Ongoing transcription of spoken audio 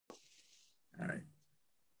All right.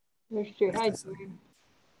 There's Jerry. Hi, Jerry.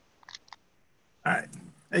 All right.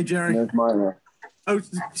 Hey, Jerry. There's mine. Oh,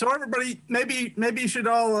 so everybody, maybe you should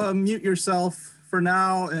all mute yourself for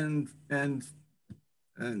now, and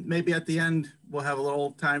maybe at the end we'll have a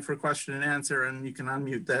little time for question and answer, and you can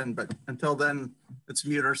unmute then. But until then, let's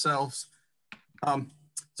mute ourselves.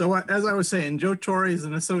 So as I was saying, Joe Torre is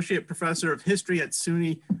an associate professor of history at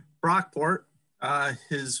SUNY Brockport.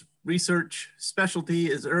 His research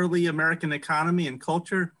specialty is early American economy and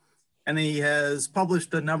culture, and he has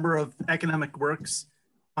published a number of academic works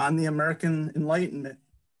on the American Enlightenment.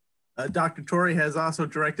 Dr. Torre has also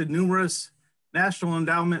directed numerous National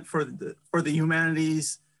Endowment for the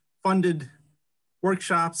Humanities funded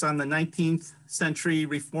workshops on the 19th century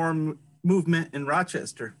reform movement in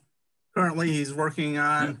Rochester. Currently, he's working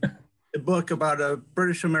on a book about a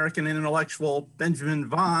British American intellectual, Benjamin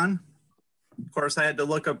Vaughan. Of course, I had to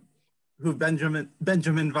look up who Benjamin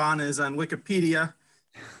Vaughan is on Wikipedia.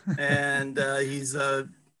 And he's,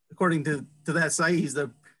 according to that site, he's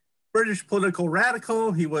the British political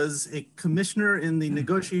radical. He was a commissioner in the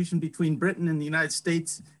negotiation between Britain and the United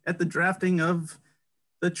States at the drafting of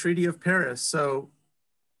the Treaty of Paris. So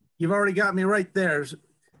you've already got me right there.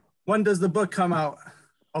 When does the book come out?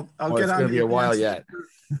 I'll get it's on. Going to be a while yet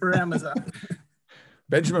for Amazon.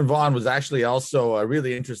 Benjamin Vaughan was actually also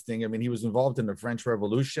really interesting. I mean, he was involved in the French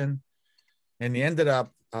Revolution, and he ended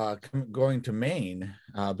up going to Maine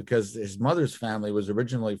because his mother's family was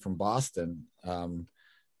originally from Boston.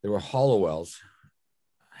 They were Hallowell,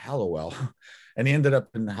 and he ended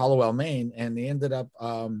up in Hallowell, Maine, and he ended up.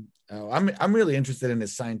 I'm really interested in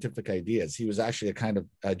his scientific ideas. He was actually a kind of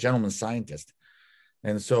a gentleman scientist.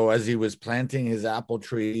 And so as he was planting his apple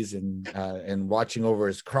trees and watching over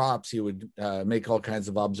his crops, he would make all kinds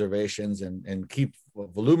of observations and keep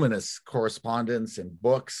voluminous correspondence and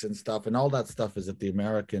books and stuff. And all that stuff is at the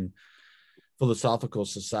American Philosophical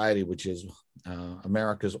Society, which is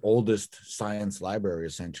America's oldest science library,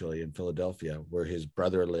 essentially, in Philadelphia, where his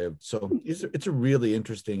brother lived. So it's a really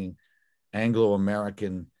interesting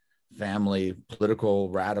Anglo-American family, political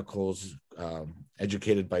radicals,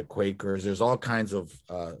 educated by Quakers. There's all kinds of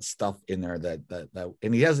stuff in there that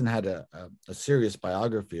and he hasn't had a serious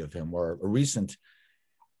biography of him, or a recent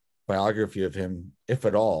biography of him, if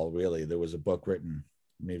at all, really. There was a book written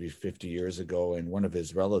maybe 50 years ago, and one of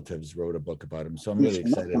his relatives wrote a book about him. So I'm really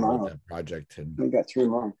excited about that project, and we got 3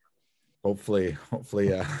 more. Hopefully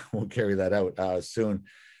we'll carry that out soon.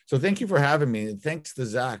 So thank you for having me, and thanks to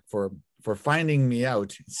Zach for finding me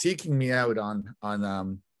out, seeking me out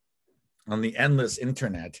on the endless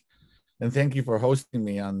internet. And thank you for hosting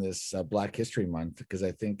me on this Black History Month, because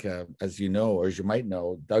I think, as you know, or as you might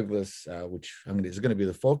know, Douglas, which is going to be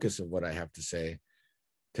the focus of what I have to say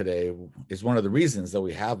today, is one of the reasons that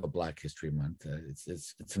we have a Black History Month.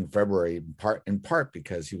 It's in February, in part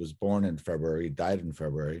because he was born in February, died in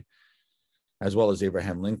February, as well as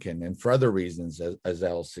Abraham Lincoln, and for other reasons, as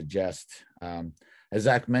I'll suggest. As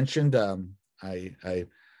Zach mentioned, I'm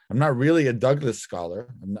not really a Douglas scholar.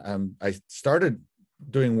 I started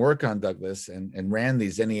doing work on Douglas and ran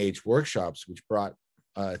these NEH workshops, which brought,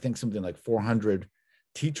 I think, something like 400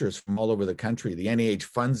 teachers from all over the country. The NEH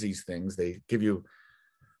funds these things. They give you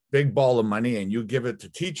big ball of money, and you give it to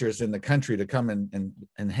teachers in the country to come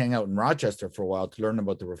and hang out in Rochester for a while to learn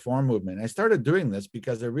about the reform movement. I started doing this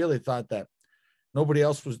because I really thought that nobody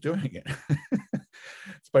else was doing it.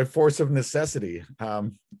 It's by force of necessity,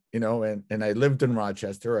 and I lived in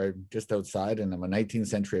Rochester. I'm just outside, and I'm a 19th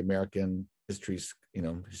century American history,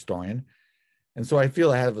 historian. And so I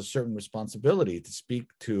feel I have a certain responsibility to speak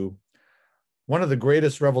to one of the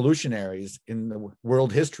greatest revolutionaries in the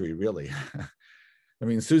world history, really. I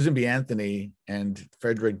mean, Susan B. Anthony and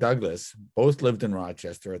Frederick Douglass both lived in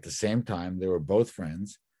Rochester at the same time. They were both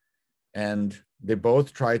friends, and they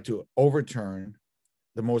both tried to overturn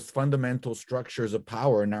the most fundamental structures of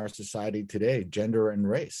power in our society today, gender and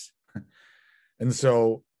race. And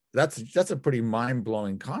so that's a pretty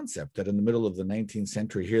mind-blowing concept, that in the middle of the 19th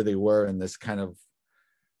century, here they were in this kind of,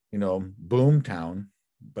 boom town,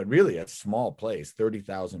 but really a small place,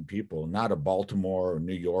 30,000 people, not a Baltimore or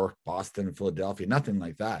New York, Boston, Philadelphia, nothing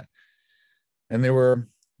like that. And they were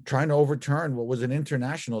trying to overturn what was an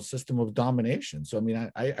international system of domination. So, I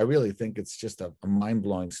mean, I really think it's just a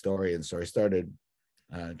mind-blowing story. And so I started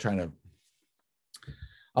trying to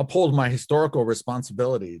uphold my historical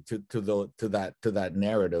responsibility to that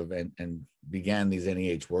narrative, and began these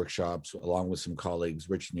NEH workshops along with some colleagues,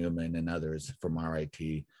 Rich Newman and others from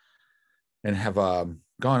RIT, and have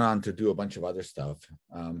gone on to do a bunch of other stuff.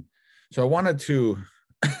 So I wanted to,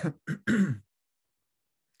 I'm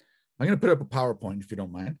going to put up a PowerPoint if you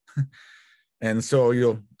don't mind. And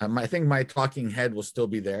so I think my talking head will still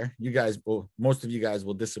be there. Most of you guys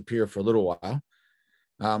will disappear for a little while.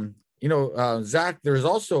 Zach, there's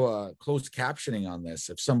also a closed captioning on this.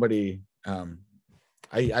 If somebody,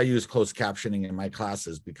 I use closed captioning in my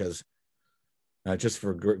classes because just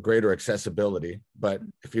for greater accessibility. But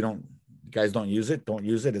if you guys don't use it, don't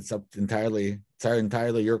use it. It's entirely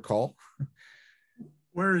your call.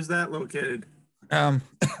 Where is that located? I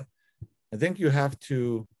think you have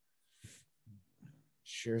to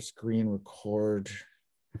share screen, record.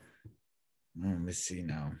 Let me see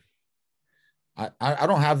now. I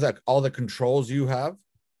don't have all the controls you have.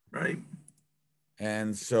 Right.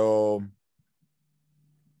 And so,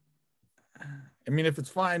 I mean, if it's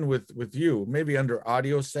fine with you, maybe under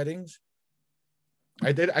audio settings.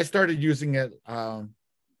 I started using it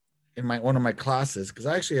in one of my classes because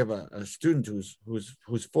I actually have a student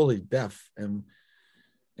who's fully deaf, and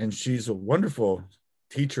she's a wonderful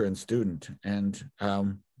teacher and student, and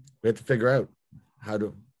we had to figure out how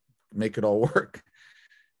to make it all work,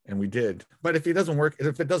 and we did. But if it doesn't work,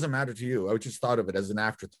 if it doesn't matter to you, I just thought of it as an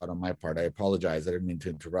afterthought on my part. I apologize. I didn't mean to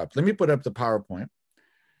interrupt. Let me put up the PowerPoint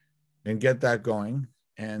and get that going,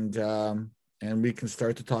 and we can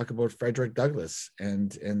start to talk about Frederick Douglass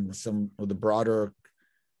and some of the broader.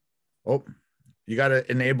 Oh, you got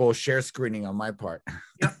to enable share screening on my part.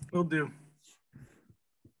 Yep, will do.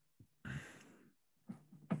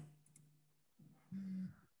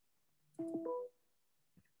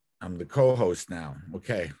 I'm the co-host now.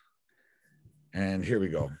 Okay. And here we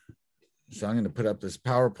go. So I'm going to put up this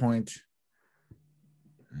PowerPoint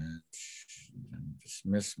and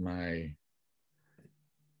dismiss my,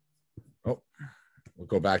 we'll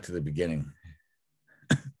go back to the beginning.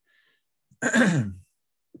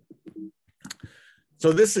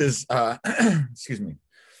 So this is, excuse me.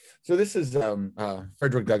 So this is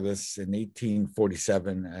Frederick Douglass in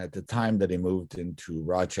 1847 at the time that he moved into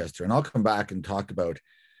Rochester. And I'll come back and talk about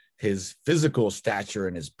his physical stature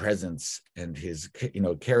and his presence and his,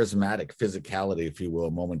 charismatic physicality, if you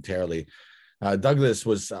will, momentarily. Douglass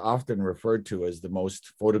was often referred to as the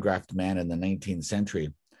most photographed man in the 19th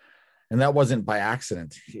century. And that wasn't by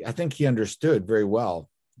accident. I think he understood very well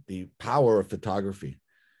the power of photography.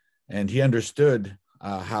 And he understood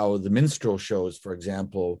how the minstrel shows, for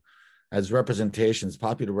example, as representations,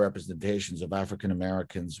 popular representations of African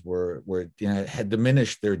Americans had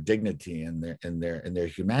diminished their dignity and their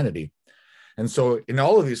humanity. And so in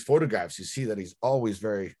all of these photographs, you see that he's always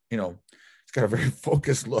very, he's got a very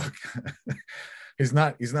focused look. He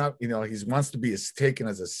wants to be taken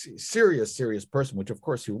as a serious person, which of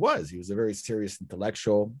course he was. He was a very serious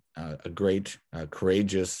intellectual, a great,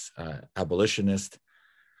 courageous abolitionist,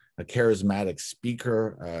 a charismatic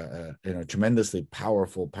speaker, tremendously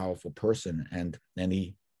powerful person, and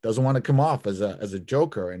he doesn't want to come off as a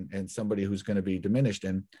joker and somebody who's going to be diminished.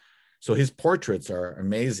 And so his portraits are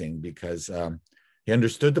amazing because he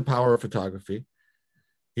understood the power of photography.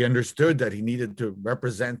 He understood that he needed to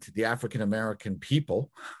represent the African American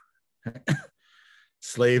people,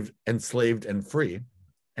 enslaved and free.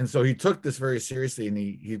 And so he took this very seriously, and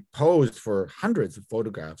he posed for hundreds of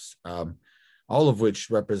photographs, all of which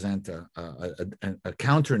represent a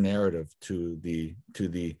counter narrative to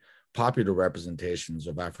the popular representations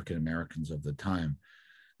of African Americans of the time.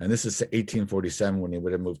 And this is 1847 when he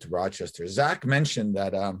would have moved to Rochester. Zach mentioned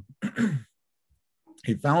that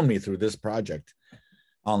he found me through this project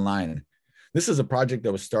online. This is a project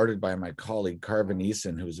that was started by my colleague Carvin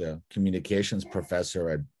Eason, who's a communications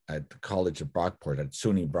professor at the College of Brockport, at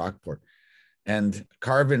SUNY Brockport. And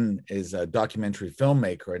Carvin is a documentary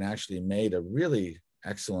filmmaker and actually made a really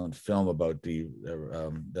excellent film about the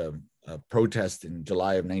protest in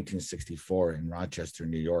July of 1964 in Rochester,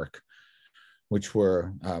 New York, which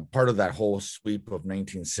were part of that whole sweep of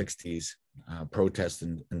 1960s protests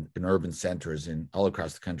in urban centers all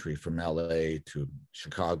across the country, from LA to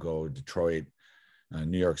Chicago, Detroit,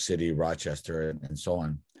 New York City, Rochester, and so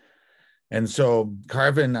on. And so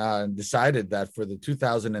Carvin decided that for the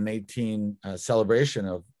 2018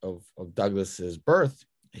 celebration of Douglass's birth,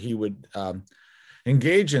 he would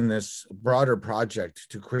engage in this broader project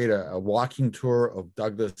to create a walking tour of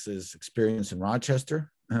Douglass's experience in Rochester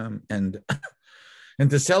and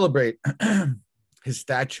to celebrate his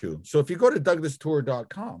statue. So if you go to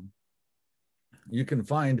douglasstour.com, you can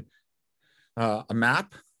find a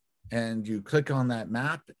map, and you click on that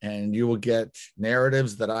map and you will get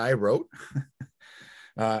narratives that I wrote.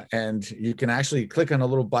 And you can actually click on a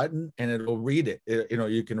little button and it will read it.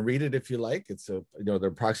 You can read it if you like. It's they're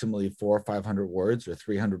approximately 400 or 500 words or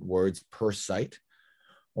 300 words per site.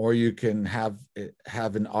 Or you can have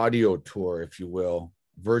an audio tour, if you will,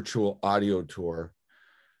 virtual audio tour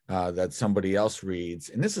that somebody else reads.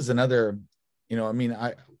 And this is another,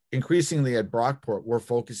 increasingly at Brockport, we're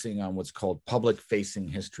focusing on what's called public-facing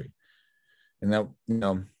history. And that,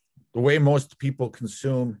 the way most people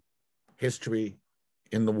consume history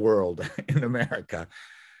in the world, in America,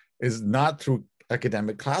 is not through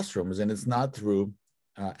academic classrooms, and it's not through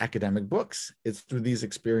academic books. It's through these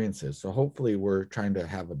experiences. So hopefully we're trying to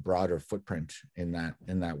have a broader footprint in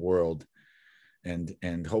that world.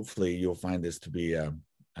 And hopefully you'll find this to be a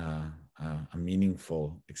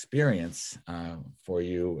meaningful experience for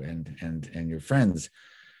you and your friends.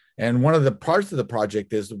 And one of the parts of the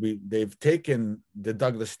project is they've taken the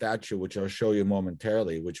Douglas statue, which I'll show you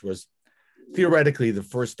momentarily, which was theoretically the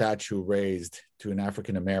first statue raised to an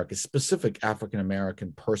specific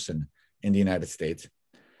African-American person in the United States.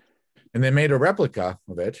 And they made a replica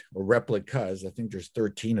of it, or replicas. I think there's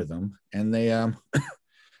 13 of them. And they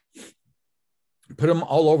put them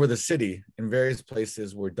all over the city in various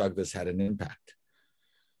places where Douglas had an impact.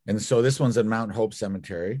 And so this one's at Mount Hope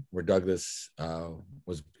Cemetery, where Douglas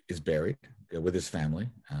is buried with his family.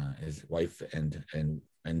 His wife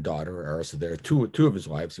and daughter are also there. Two of his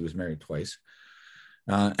wives. He was married twice.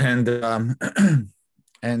 And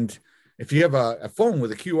if you have a phone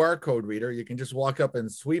with a QR code reader, you can just walk up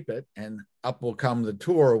and sweep it, and up will come the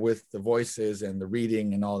tour with the voices and the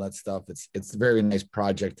reading and all that stuff. It's a very nice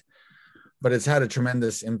project, but it's had a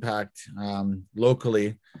tremendous impact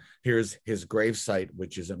locally. Here's his gravesite,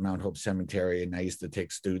 which is at Mount Hope Cemetery, and I used to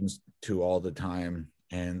take students to all the time.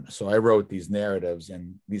 And so I wrote these narratives,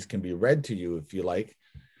 and these can be read to you if you like.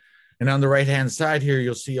 And on the right-hand side here,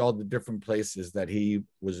 you'll see all the different places that he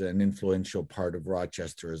was an influential part of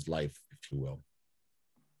Rochester's life, if you will.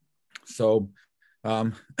 So,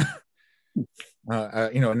 an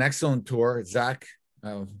excellent tour. Zach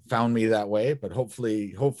found me that way, but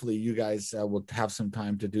hopefully you guys will have some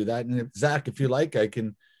time to do that. And Zach, if you like, I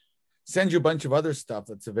can send you a bunch of other stuff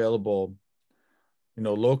that's available,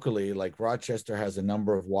 locally. Like Rochester has a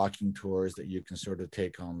number of walking tours that you can sort of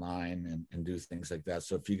take online and do things like that.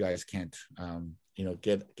 So if you guys can't,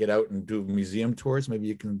 get out and do museum tours, maybe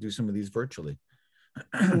you can do some of these virtually.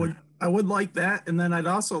 I would like that. And then I'd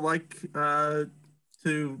also like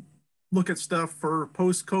to look at stuff for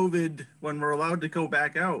post-COVID when we're allowed to go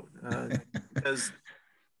back out, because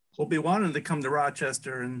we'll be wanting to come to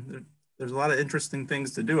Rochester, and there's a lot of interesting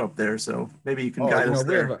things to do up there. So maybe you can guide us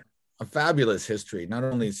there. We have a fabulous history. Not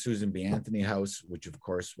only Susan B. Anthony House, which of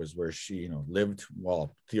course was where she, lived,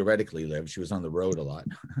 well, theoretically lived. She was on the road a lot,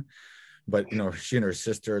 but she and her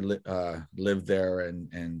sister lived there,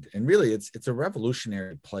 and really it's a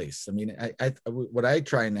revolutionary place. I mean, what I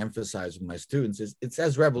try and emphasize with my students is it's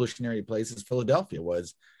as revolutionary a place as Philadelphia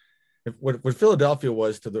was. What Philadelphia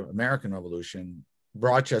was to the American Revolution,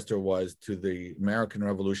 Rochester was to the American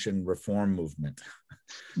Revolution reform movement,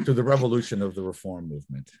 to the revolution of the reform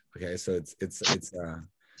movement. Okay, so it's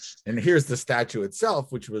and here's the statue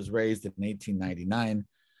itself, which was raised in 1899,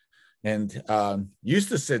 and used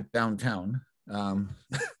to sit downtown,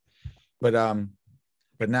 but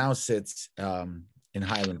now sits in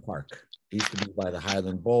Highland Park. It used to be by the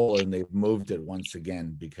Highland Bowl, and they've moved it once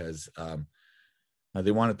again because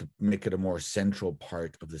they wanted to make it a more central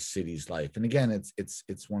part of the city's life. And again,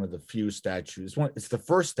 it's one of the few statues. It's the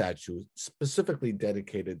first statue specifically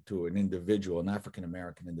dedicated to an individual, an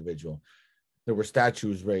African-American individual. There were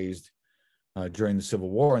statues raised during the Civil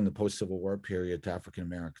War and the post-Civil War period to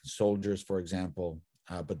African-American soldiers, for example,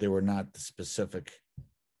 but they were not the specific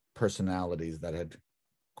personalities that had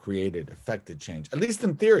affected change, at least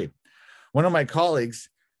in theory. One of my colleagues,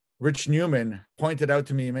 Rich Newman, pointed out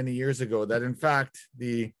to me many years ago that, in fact,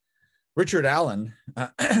 the Richard Allen,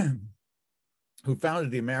 who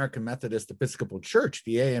founded the American Methodist Episcopal Church,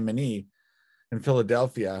 the AME, in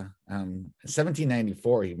Philadelphia,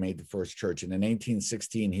 1794, he made the first church. And in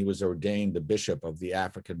 1816, he was ordained the bishop of the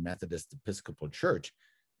African Methodist Episcopal Church.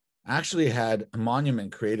 Actually had a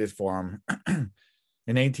monument created for him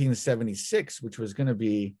in 1876, which was going to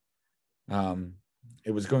be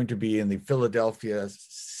it was going to be in the Philadelphia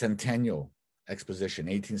Centennial Exposition,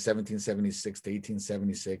 1776 to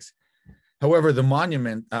 1876. However, the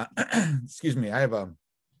monument, excuse me, I have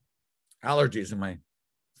allergies and my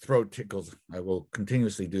throat tickles. I will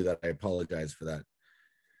continuously do that. I apologize for that.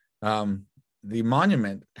 The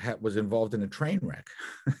monument was involved in a train wreck.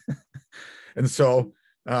 And so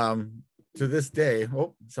to this day,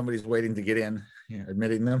 somebody's waiting to get in,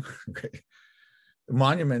 admitting them. Okay. The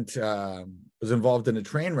monument was involved in a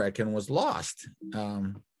train wreck and was lost.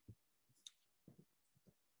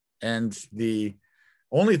 And the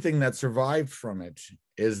only thing that survived from it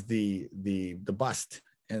is the bust.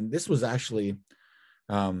 And this was actually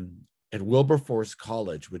at Wilberforce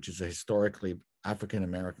College, which is a historically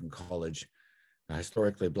African-American college, a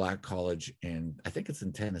historically Black college, and I think it's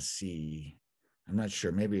in Tennessee. I'm not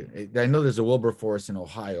sure. Maybe I know there's a Wilberforce in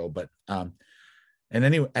Ohio, but at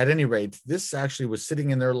any rate, this actually was sitting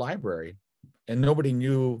in their library, and nobody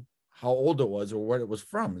knew how old it was or what it was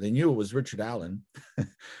from. They knew it was Richard Allen,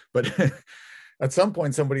 but at some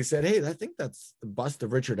point somebody said, "Hey, I think that's the bust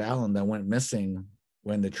of Richard Allen that went missing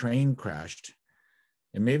when the train crashed,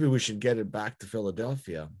 and maybe we should get it back to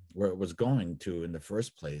Philadelphia, where it was going to in the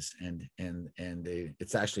first place." And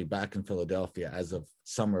it's actually back in Philadelphia as of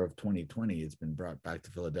summer of 2020. It's been brought back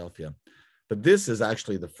to Philadelphia, but this is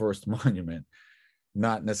actually the first monument,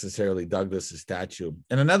 not necessarily Douglas's statue.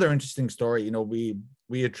 And another interesting story,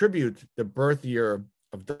 we attribute the birth year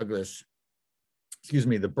of Douglas,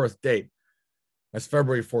 the birth date, as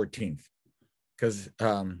February 14th, because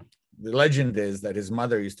the legend is that his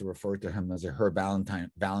mother used to refer to him as her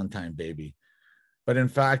Valentine baby. But in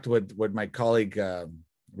fact, what my colleague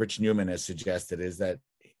Rich Newman has suggested is that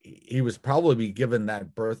he was probably given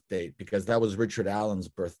that birth date because that was Richard Allen's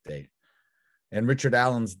birth date. And Richard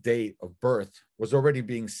Allen's date of birth was already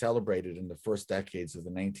being celebrated in the first decades of the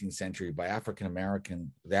 19th century by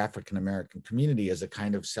the African-American community as a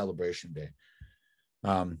kind of celebration day.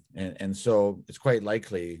 And so it's quite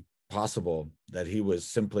likely possible that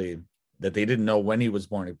that they didn't know when he was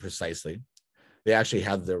born precisely. They actually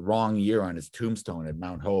have the wrong year on his tombstone at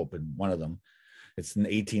Mount Hope, and one of them, it's in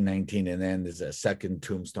 1819, and then there's a second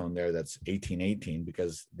tombstone there that's 1818,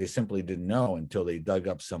 because they simply didn't know until they dug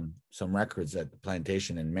up some records at the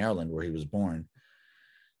plantation in Maryland where he was born.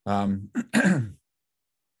 But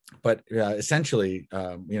essentially,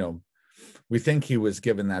 we think he was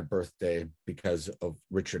given that birthday because of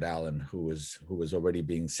Richard Allen, who was already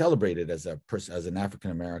being celebrated as an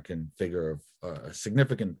African-American figure of a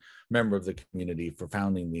significant member of the community for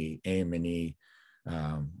founding the AME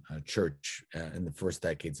church in the first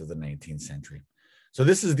decades of the 19th century. So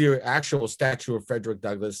this is the actual statue of Frederick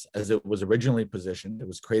Douglass as it was originally positioned. It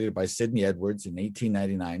was created by Sidney Edwards in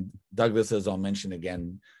 1899. Douglass, as I'll mention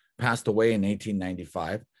again, passed away in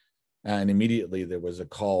 1895. And immediately there was a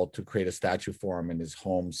call to create a statue for him in his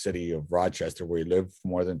home city of Rochester, where he lived for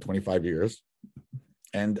more than 25 years.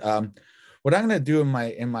 And what I'm going to do in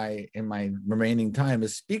my remaining time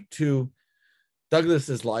is speak to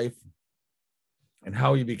Douglas's life and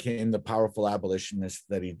how he became the powerful abolitionist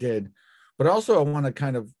that he did. But also I want to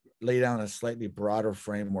kind of lay down a slightly broader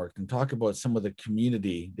framework and talk about some of the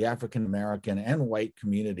community, the African-American and white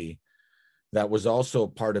community that was also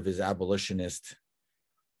part of his abolitionist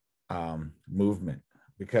movement.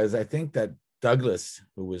 Because I think that Douglas,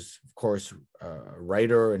 who was, of course, a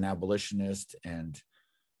writer and abolitionist and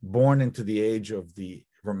born into the age of the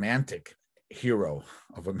romantic hero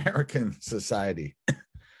of American society,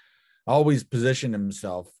 always positioned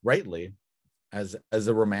himself rightly as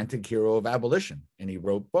a romantic hero of abolition. And he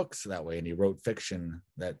wrote books that way, and he wrote fiction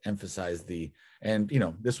that emphasized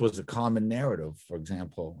this was a common narrative, for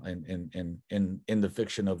example, in the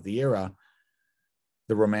fiction of the era,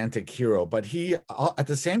 the romantic hero. But he, at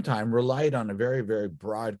the same time, relied on a very, very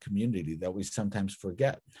broad community that we sometimes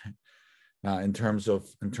forget in terms of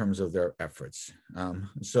their efforts.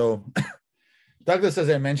 So Douglas, as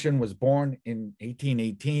I mentioned, was born in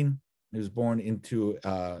 1818. He was born into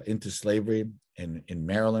slavery in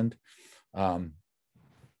Maryland.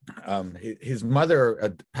 His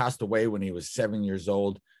mother passed away when he was 7 years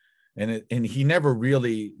old, and he never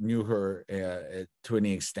really knew her to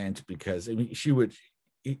any extent, because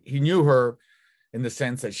he knew her in the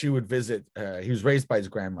sense that she would visit. He was raised by his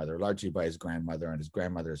grandmother, largely by his grandmother and his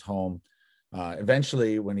grandmother's home.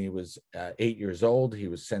 Eventually, when he was 8 years old, he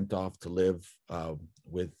was sent off to live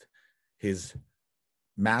with his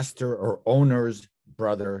master or owner's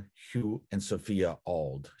brother, Hugh and Sophia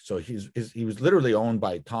Auld. So he was literally owned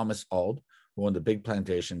by Thomas Auld, who owned a big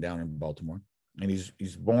plantation down in Baltimore, and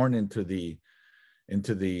he's born into the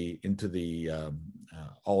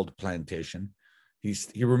Auld plantation.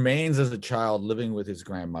 He remains as a child living with his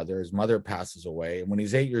grandmother. His mother passes away, and when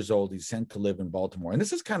he's 8 years old, he's sent to live in Baltimore. And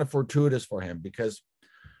this is kind of fortuitous for him, because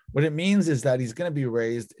what it means is that he's going to be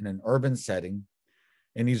raised in an urban setting,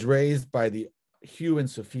 and he's raised by the Hugh and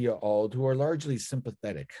Sophia Auld, who are largely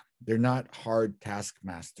sympathetic. They're not hard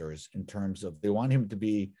taskmasters in terms of, they want him to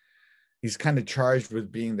be, he's kind of charged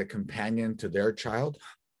with being the companion to their child,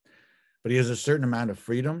 but he has a certain amount of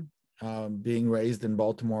freedom being raised in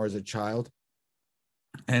Baltimore as a child.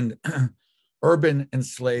 And urban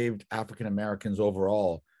enslaved African Americans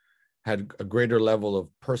overall had a greater level of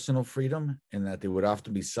personal freedom, in that they would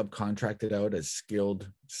often be subcontracted out as skilled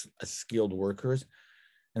workers.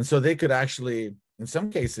 And so they could actually, in some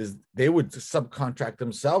cases, they would subcontract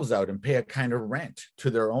themselves out and pay a kind of rent to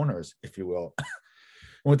their owners, if you will.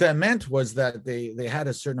 What that meant was that they had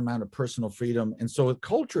a certain amount of personal freedom. And so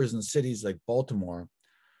cultures in cities like Baltimore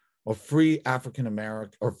of free African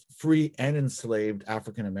American or free and enslaved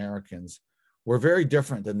African Americans were very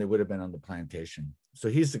different than they would have been on the plantation. So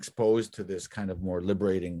he's exposed to this kind of more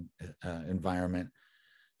liberating environment.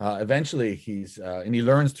 Eventually, and he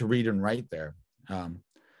learns to read and write there.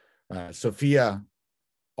 Sophia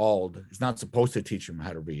Ald is not supposed to teach him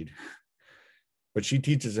how to read, but she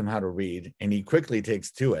teaches him how to read, and he quickly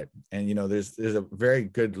takes to it. And there's a very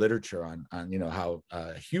good literature on how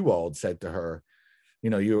Hugh Ald said to her,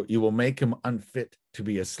 you will make him unfit to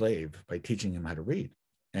be a slave by teaching him how to read.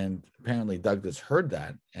 And apparently Douglas heard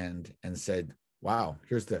that and said, wow,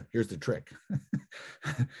 here's the trick.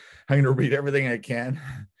 I'm going to read everything I can,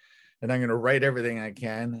 and I'm going to write everything I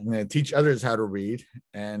can. I'm going to teach others how to read,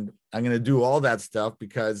 and I'm going to do all that stuff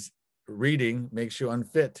because reading makes you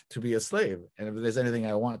unfit to be a slave. And if there's anything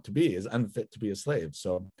I want to be, is unfit to be a slave.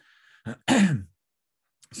 So,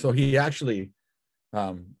 so he actually,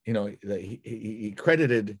 he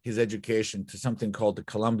credited his education to something called the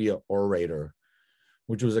Columbia Orator,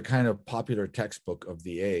 which was a kind of popular textbook of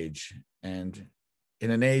the age. And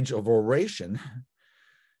in an age of oration,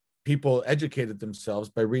 people educated themselves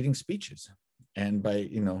by reading speeches, and by,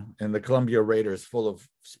 and the Columbia Orator is full of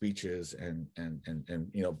speeches and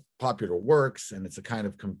popular works. And it's a kind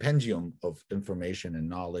of compendium of information and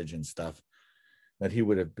knowledge and stuff that he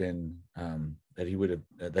would have been,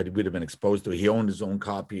 exposed to. He owned his own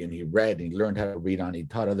copy, and he read, and he learned how to read on it. He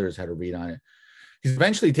taught others how to read on it. He's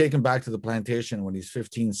eventually taken back to the plantation when he's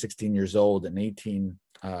 15, 16 years old in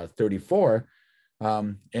 1834.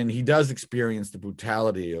 And he does experience the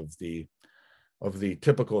brutality of the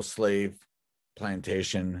typical slave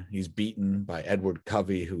plantation. He's beaten by Edward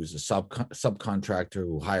Covey, who's a subcontractor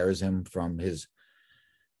who hires him from his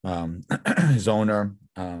owner.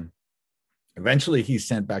 Eventually, he's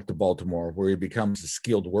sent back to Baltimore, where he becomes a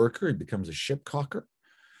skilled worker. He becomes a ship caulker.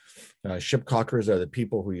 Ship caulkers are the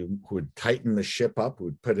people who would tighten the ship up, who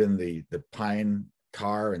would put in the pine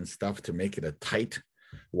tar and stuff to make it a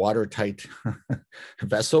watertight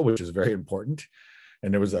vessel, which is very important.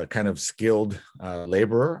 And there was a kind of skilled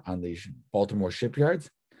laborer on the Baltimore shipyards.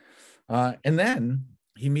 And then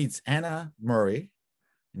he meets Anna Murray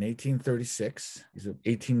in 1836. He's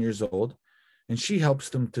 18 years old, and she helps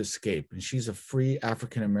them to escape. And she's a free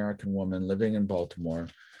African-American woman living in Baltimore.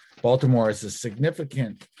 Baltimore is a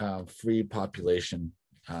significant free population,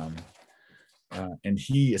 and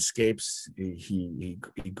he escapes. He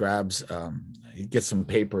grabs, he gets some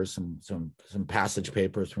papers, some passage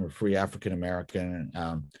papers from a free African American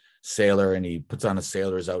sailor, and he puts on a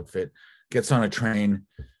sailor's outfit, gets on a train,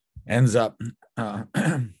 ends up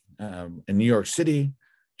in New York City.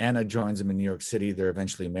 Anna joins him in New York City. They're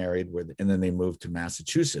eventually married, and then they move to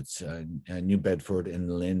Massachusetts, New Bedford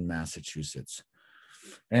and Lynn, Massachusetts.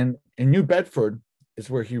 And in New Bedford is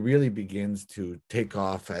where he really begins to take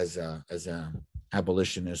off as a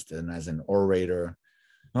abolitionist and as an orator.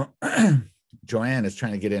 Joanne is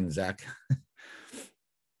trying to get in, Zach.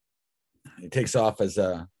 He takes off as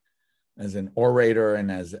an orator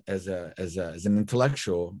and as an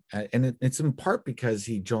intellectual, and it's in part because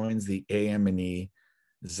he joins the AME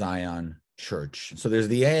Zion Church. So there's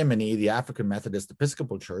the AME, the African Methodist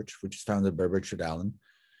Episcopal Church, which is founded by Richard Allen.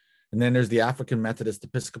 And then there's the African Methodist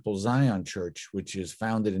Episcopal Zion Church, which is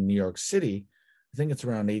founded in New York City. I think it's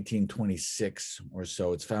around 1826 or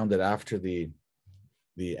so. It's founded after the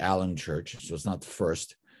Allen Church, so it's not the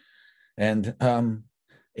first. And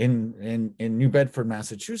in New Bedford,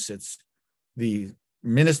 Massachusetts, the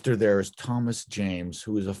minister there is Thomas James,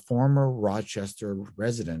 who is a former Rochester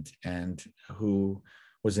resident and who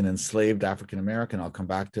was an enslaved African American. I'll come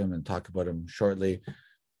back to him and talk about him shortly.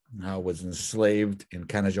 Was enslaved in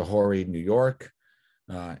Canajoharie, New York,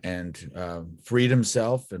 and freed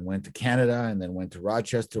himself and went to Canada, and then went to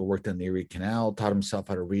Rochester, worked on the Erie Canal, taught himself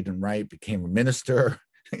how to read and write, became a minister.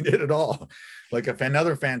 He did it all. Like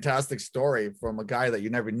another fantastic story from a guy that you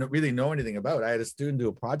never really know anything about. I had a student do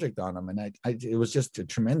a project on him, and it was just a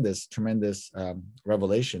tremendous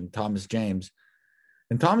revelation. Thomas James.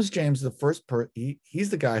 And Thomas James, he's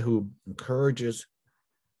the guy who encourages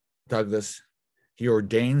Douglas. He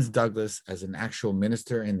ordains Douglas as an actual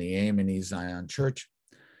minister in the AME Zion Church.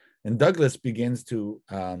 And Douglas begins to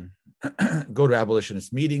go to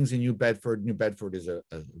abolitionist meetings in New Bedford. New Bedford is a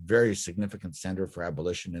very significant center for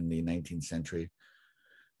abolition in the 19th century.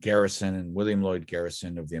 Garrison and William Lloyd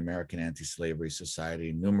Garrison of the American Anti-Slavery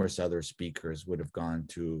Society, numerous other speakers would have gone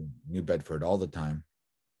to New Bedford all the time.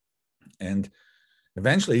 And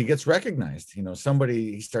eventually he gets recognized. You know,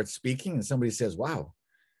 he starts speaking and somebody says, wow,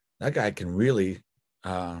 that guy can really,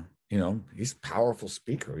 you know, he's a powerful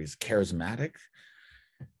speaker. He's charismatic.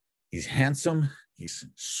 He's handsome. He's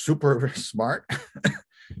super smart.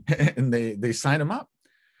 And they sign him up.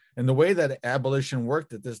 And the way that abolition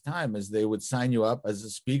worked at this time is they would sign you up as a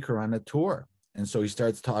speaker on a tour. And so he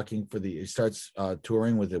starts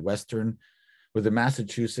touring with the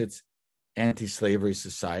Massachusetts Anti-Slavery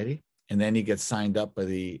Society. And then he gets signed up by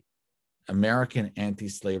the American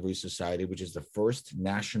Anti-Slavery Society, which is the first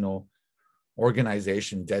national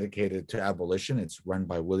organization dedicated to abolition. It's run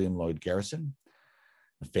by William Lloyd Garrison,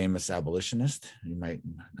 a famous abolitionist you might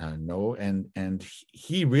know. And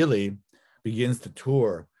he really begins to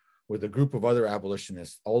tour with a group of other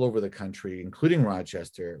abolitionists all over the country, including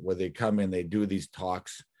Rochester, where they come in, they do these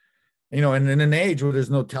talks. You know, and in an age where there's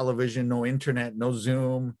no television, no internet, no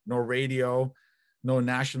Zoom, no radio, no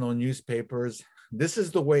national newspapers, this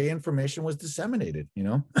is the way information was disseminated, you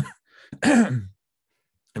know.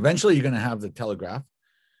 Eventually, you're going to have the telegraph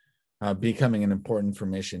becoming an important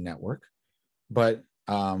information network. But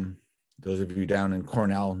those of you down in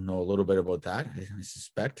Cornell know a little bit about that, I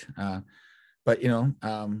suspect. But, you know,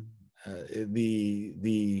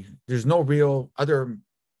 there's no real other,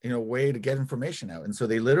 you know, way to get information out. And so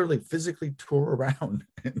they literally physically tour around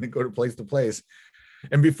and they go to place.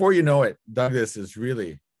 And before you know it, Douglas is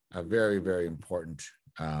really a very, very important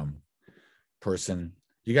person.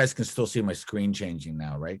 You guys can still see my screen changing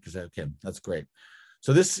now, right? Because, okay, that's great.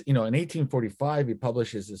 So this, you know, in 1845, he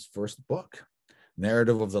publishes his first book,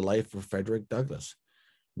 Narrative of the Life of Frederick Douglass,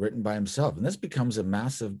 written by himself. And this becomes a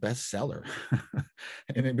massive bestseller.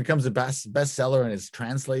 And it becomes a bestseller and it's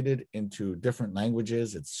translated into different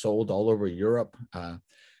languages. It's sold all over Europe.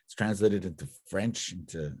 It's translated into French,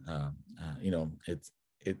 into, you know,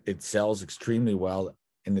 it sells extremely well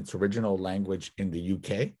in its original language in the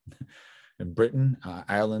UK, in Britain,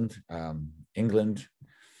 Ireland, England.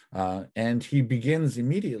 And he begins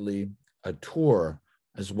immediately a tour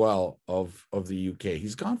as well of the UK.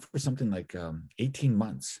 He's gone for something like 18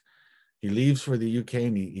 months. He leaves for the UK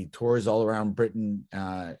and he tours all around Britain,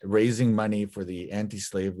 raising money for the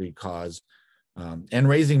anti-slavery cause, and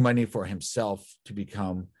raising money for himself to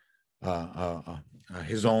become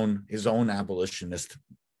his own abolitionist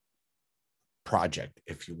project,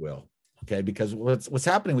 if you will. Okay, because what's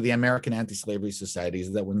happening with the American Anti-Slavery Society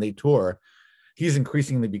is that when they tour, he's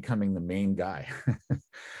increasingly becoming the main guy.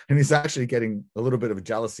 And he's actually getting a little bit of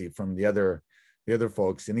jealousy from the other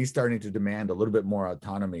folks, and he's starting to demand a little bit more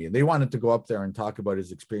autonomy. They wanted to go up there and talk about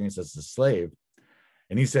his experience as a slave.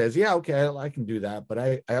 And he says, yeah, okay, I can do that. But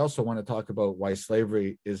I also want to talk about why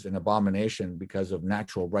slavery is an abomination because of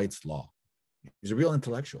natural rights law. He's a real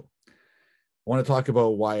intellectual. I want to talk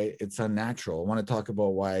about why it's unnatural. I want to talk about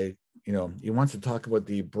why, you know, he wants to talk about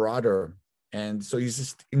the broader. And so he's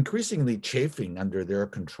just increasingly chafing under their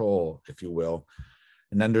control, if you will,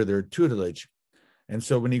 and under their tutelage. And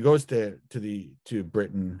so when he goes to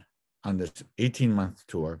Britain on this 18-month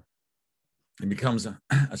tour, he becomes a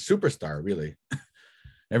superstar, really.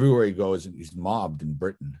 Everywhere he goes, he's mobbed in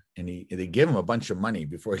Britain. And they give him a bunch of money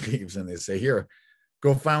before he leaves, and they say, here,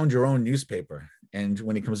 go found your own newspaper. And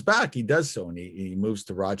when he comes back, he does so. And he moves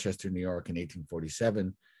to Rochester, New York in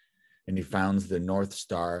 1847. And he founds the North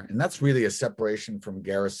Star. And that's really a separation from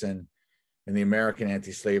Garrison and the American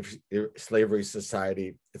Anti-Slavery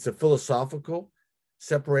Society. It's a philosophical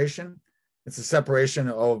separation. It's a separation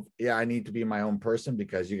of, yeah, I need to be my own person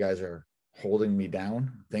because you guys are holding me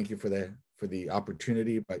down. Thank you for the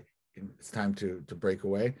opportunity, but it's time to break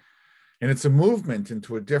away. And it's a movement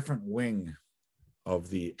into a different wing of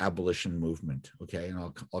the abolition movement. Okay, and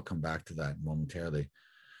I'll come back to that momentarily.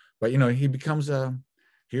 But, you know, he becomes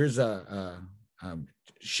here's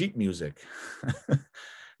sheet music,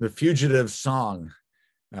 the Fugitive Song,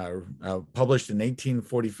 published in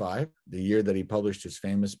 1845, the year that he published his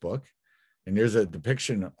famous book. And there's a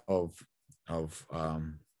depiction of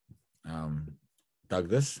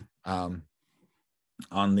Douglas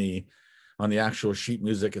on the actual sheet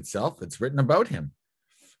music itself. It's written about him.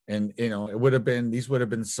 And, you know, these would have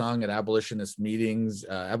been sung at abolitionist meetings.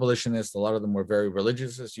 Abolitionists, a lot of them were very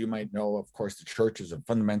religious, as you might know. Of course, the church is a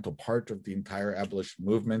fundamental part of the entire abolition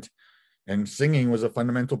movement. And singing was a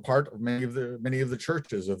fundamental part of many of the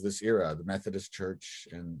churches of this era. The Methodist Church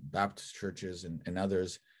and Baptist churches and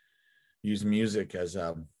others use music as,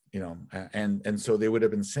 you know, and so they would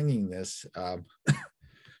have been singing this.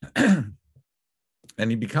 And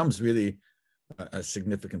he becomes really a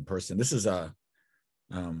significant person. This is a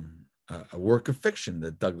work of fiction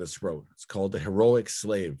that Douglas wrote. It's called The Heroic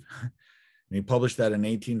Slave. And he published that in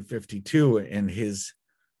 1852. And his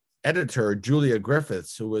editor, Julia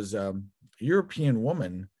Griffiths, who was a European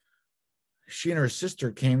woman, she and her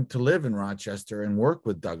sister came to live in Rochester and work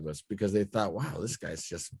with Douglass because they thought, wow, this guy's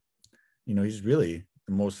just, he's really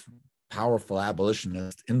the most powerful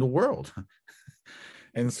abolitionist in the world.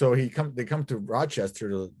 And so they come to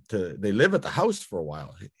Rochester they live at the house for a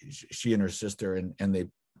while, she and her sister, and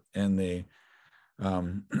they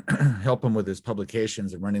help him with his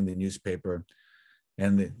publications and running the newspaper.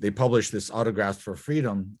 And they publish this Autographs for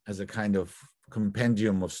Freedom as a kind of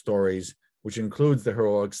compendium of stories, which includes The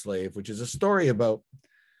Heroic Slave, which is a story about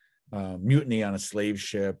mutiny on a slave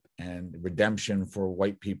ship and redemption for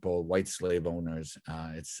white people, white slave owners.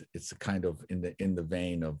 It's a kind of in the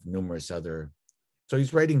vein of numerous other. So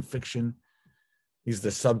he's writing fiction. He's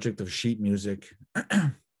the subject of sheet music.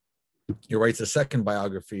 He writes a second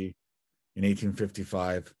biography in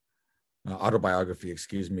 1855, autobiography,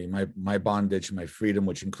 excuse me, My Bondage, My Freedom,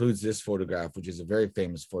 which includes this photograph, which is a very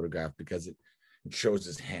famous photograph because it shows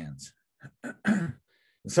his hands. And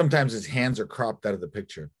sometimes his hands are cropped out of the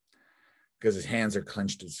picture because his hands are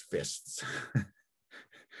clenched as fists.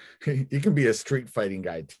 He can be a street fighting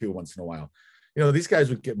guy too once in a while. These guys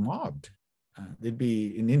would get mobbed. They'd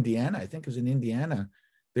be in Indiana, I think it was in Indiana.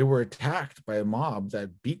 They were attacked by a mob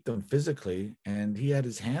that beat them physically, and he had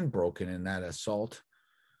his hand broken in that assault,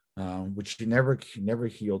 which he never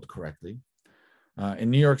healed correctly.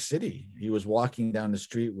 In New York City, he was walking down the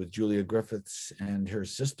street with Julia Griffiths and her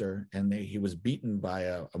sister, and he was beaten by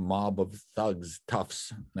a mob of thugs,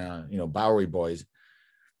 toughs, Bowery boys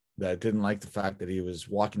that didn't like the fact that he was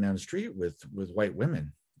walking down the street with white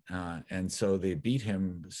women. And so they beat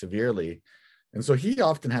him severely. And so he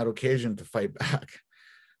often had occasion to fight back.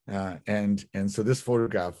 And so this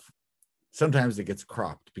photograph, sometimes it gets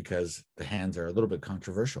cropped because the hands are a little bit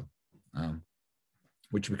controversial,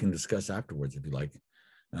 which we can discuss afterwards if you like.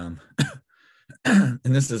 And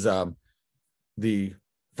this is the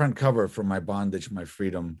front cover for My Bondage, My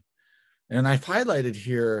Freedom. And I've highlighted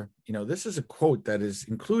here, this is a quote that is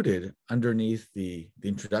included underneath the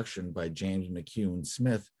introduction by James McCune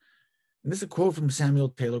Smith. And this is a quote from Samuel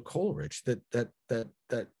Taylor Coleridge that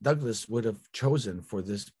Douglass would have chosen for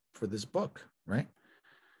this book, right?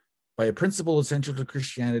 By a principle essential to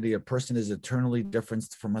Christianity, a person is eternally different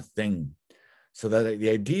from a thing, so that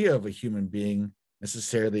the idea of a human being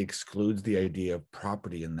necessarily excludes the idea of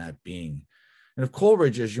property in that being. And if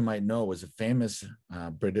Coleridge, as you might know, was a famous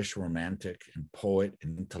British romantic and poet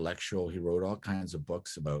and intellectual, he wrote all kinds of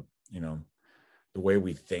books about, the way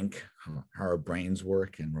we think, how our brains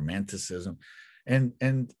work, and romanticism. And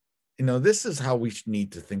this is how we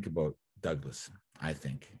need to think about Douglass, I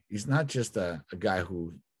think. He's not just a guy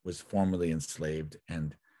who was formerly enslaved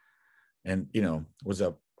and was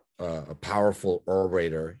a powerful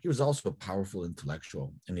orator. He was also a powerful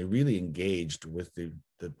intellectual, and he really engaged with the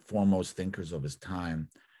foremost thinkers of his time.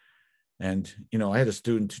 And I had a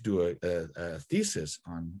student to do a thesis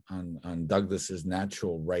on Douglass's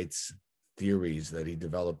natural rights theories that he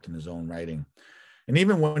developed in his own writing. And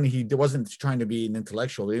even when he wasn't trying to be an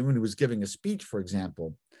intellectual, even when he was giving a speech, for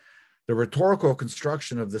example, the rhetorical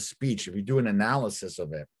construction of the speech, if you do an analysis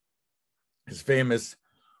of it, his famous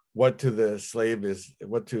what to the slave is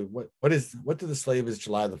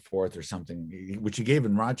July the 4th or something, which he gave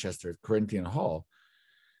in Rochester at Corinthian Hall.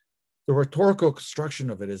 The rhetorical construction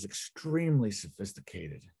of it is extremely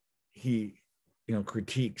sophisticated. He,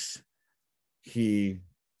 critiques, he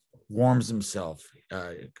warms himself,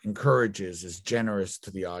 encourages, is generous to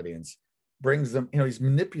the audience, brings them, he's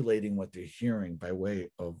manipulating what they're hearing by way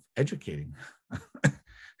of educating.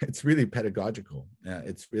 It's really pedagogical.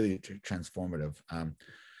 It's really transformative.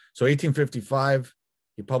 So 1855,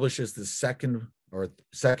 he publishes the second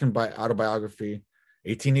autobiography.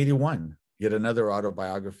 1881, yet another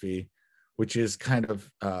autobiography, which is kind of,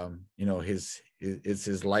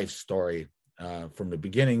 his life story from the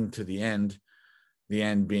beginning to the end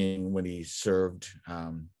being when he served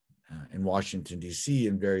in Washington, D.C.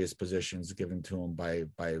 in various positions given to him by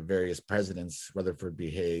various presidents, Rutherford B.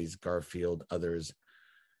 Hayes, Garfield, others.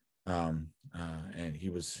 And he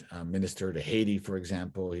was minister to Haiti, for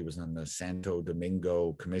example. He was on the Santo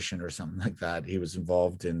Domingo Commission or something like that. He was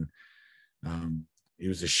involved in, he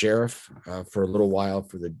was a sheriff for a little while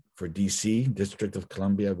for D.C., District of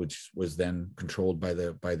Columbia, which was then controlled by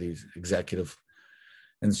the executive.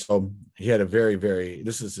 And so he had a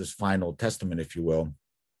this is his final testament, if you will.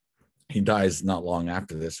 He dies not long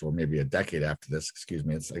after this, or maybe a decade after this, excuse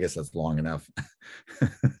me. I guess that's long enough.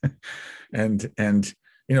 And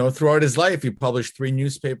throughout his life, he published 3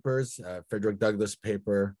 newspapers, Frederick Douglass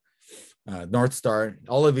paper, North Star,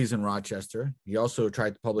 all of these in Rochester. He also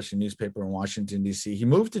tried to publish a newspaper in Washington, D.C. He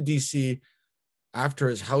moved to D.C. after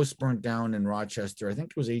his house burnt down in Rochester, I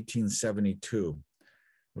think it was 1872,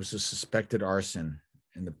 it was a suspected arson.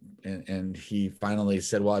 And he finally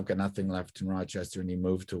said, well, I've got nothing left in Rochester. And he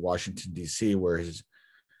moved to Washington, D.C., where his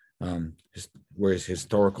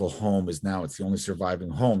historical home is now. It's the only surviving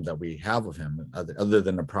home that we have of him, other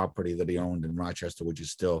than the property that he owned in Rochester, which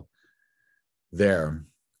is still there.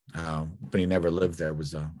 But he never lived there. It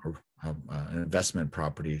was an investment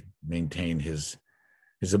property, maintained his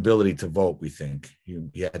ability to vote, we think.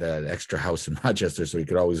 He had an extra house in Rochester, so he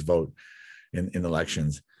could always vote in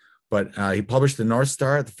elections. But he published the North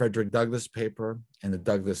Star, the Frederick Douglass paper, and the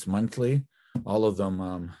Douglass Monthly, all of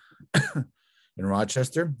them in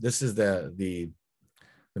Rochester. This is the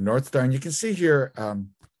North Star. And you can see here,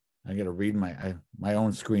 I got to read my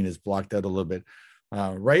own screen is blocked out a little bit.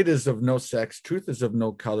 Right is of no sex, truth is of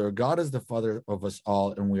no color. God is the father of us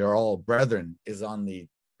all, and we are all brethren. Is on the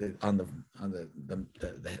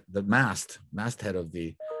masthead of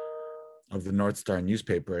the North Star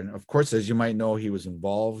newspaper. And of course, as you might know, he was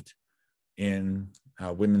involved in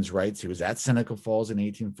women's rights. He was at Seneca Falls in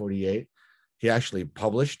 1848. He actually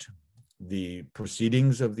published the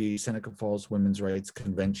proceedings of the Seneca Falls Women's Rights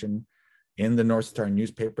Convention in the North Star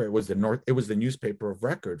newspaper. It was the newspaper of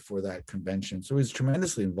record for that convention. So he was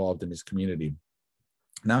tremendously involved in his community.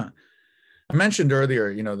 Now, I mentioned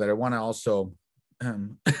earlier, that I want to also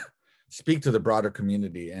speak to the broader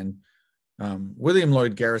community. And William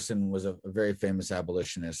Lloyd Garrison was a very famous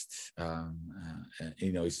abolitionist.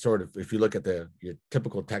 He's sort of, if you look at your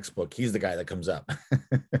typical textbook, he's the guy that comes up.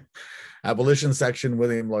 Abolition section,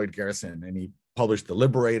 William Lloyd Garrison, and he published The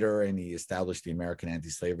Liberator, and he established the American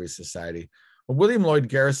Anti-Slavery Society. But William Lloyd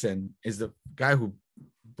Garrison is the guy who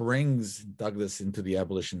brings Douglass into the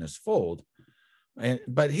abolitionist fold.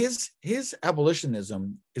 But his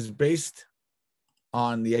abolitionism is based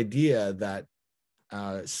on the idea that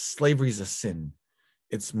slavery is a sin.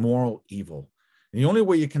 It's moral evil. And the only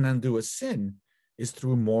way you can undo a sin is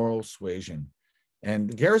through moral suasion.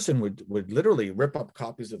 And Garrison would literally rip up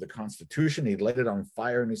copies of the Constitution. He'd light it on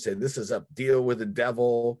fire and he'd say, this is a deal with the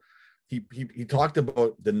devil. He talked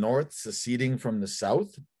about the North seceding from the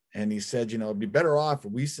South. And he said, it'd be better off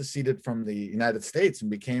if we seceded from the United States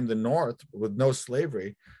and became the North with no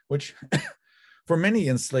slavery, which for many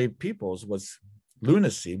enslaved peoples was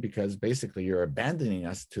lunacy, because basically you're abandoning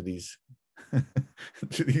us to these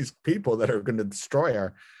to these people that are going to destroy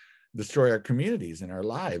our communities and our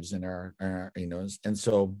lives and our and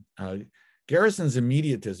so Garrison's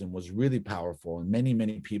immediatism was really powerful, and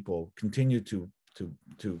many people continue to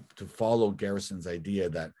follow Garrison's idea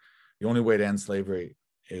that the only way to end slavery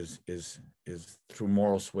is through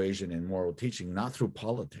moral suasion and moral teaching, not through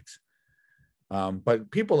politics.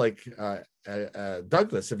 But people like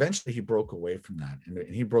Douglass, eventually he broke away from that,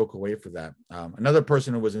 and he broke away from that. Another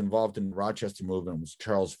person who was involved in the Rochester movement was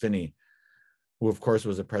Charles Finney, who of course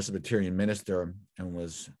was a Presbyterian minister and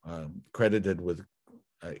was credited with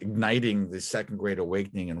igniting the Second Great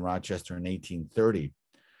Awakening in Rochester in 1830.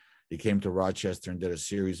 He came to Rochester and did a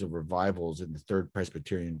series of revivals in the Third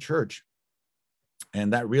Presbyterian Church,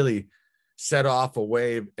 and that really set off a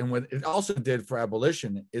wave. And what it also did for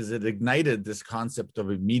abolition is it ignited this concept of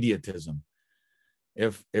immediatism.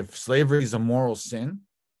 If slavery is a moral sin,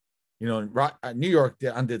 New York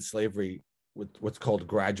undid slavery with what's called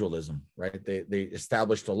gradualism, right? They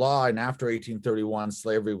established a law, and after 1831,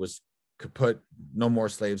 slavery was kaput, no more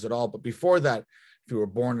slaves at all. But before that, if you were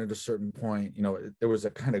born at a certain point, there was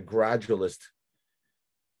a kind of gradualist.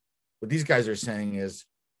 What these guys are saying is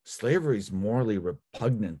slavery is morally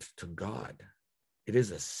repugnant to God. It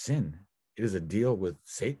is a sin. It is a deal with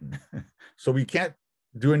Satan. So we can't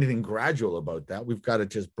do anything gradual about that. We've got to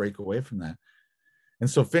just break away from that. And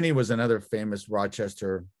so Finney was another famous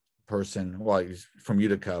Rochester person. Well, he's from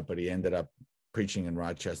Utica, but he ended up preaching in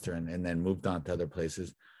Rochester and then moved on to other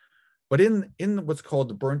places. But in what's called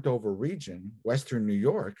the burnt over region, Western New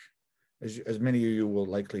York, as many of you will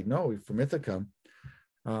likely know from Ithaca,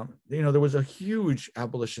 there was a huge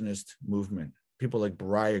abolitionist movement. People like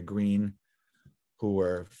Beriah Green, who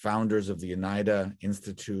were founders of the Oneida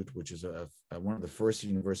Institute, which is one of the first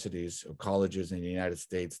universities or colleges in the United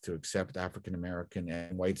States to accept African-American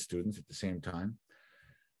and white students at the same time.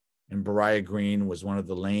 And Beriah Green was one of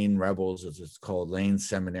the Lane Rebels, as it's called. Lane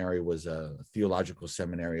Seminary was a theological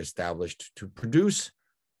seminary established to produce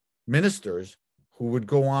ministers who would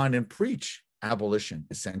go on and preach abolition,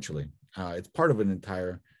 essentially. It's part of an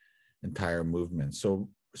entire movement. So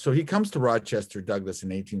he comes to Rochester, Douglass, in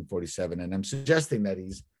 1847, and I'm suggesting that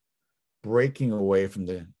he's breaking away from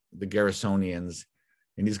the Garrisonians,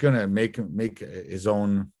 and he's going to make his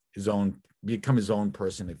own, become his own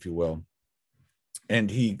person, if you will. and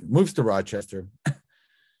he moves to Rochester.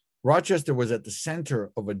 Rochester was at the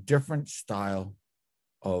center of a different style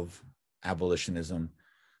of abolitionism,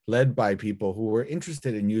 led by people who were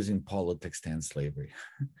interested in using politics to end slavery.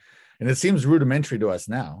 And it seems rudimentary to us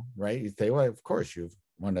now, right? You say, well, of course, you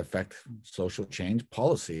want to affect social change,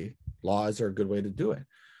 policy, laws are a good way to do it.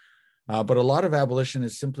 But a lot of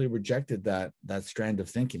abolitionists simply rejected that strand of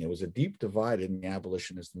thinking. It was a deep divide in the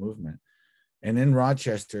abolitionist movement. And in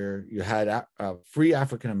Rochester, you had free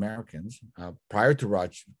African Americans prior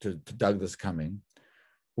to Douglas coming,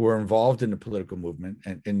 who were involved in the political movement,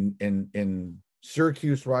 and in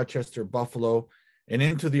Syracuse, Rochester, Buffalo, and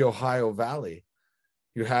into the Ohio Valley.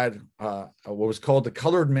 You had what was called the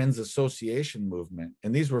Colored Men's Association movement.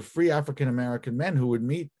 And these were free African American men who would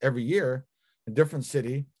meet every year in a different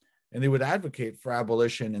city, and they would advocate for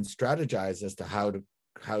abolition and strategize as to how to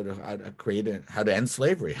create it, how to end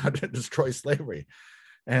slavery, how to destroy slavery.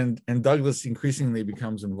 And Douglas increasingly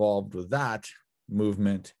becomes involved with that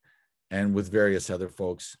movement and with various other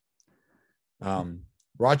folks.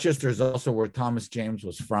 Rochester is also where Thomas James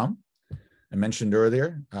was from. I mentioned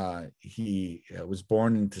earlier, he was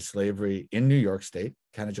born into slavery in New York State,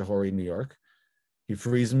 Canajoharie, New York. He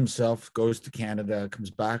frees himself, goes to Canada,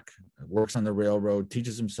 comes back, works on the railroad,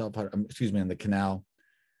 teaches himself how to, on the canal,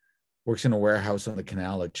 works in a warehouse on the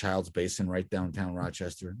canal at Child's Basin right downtown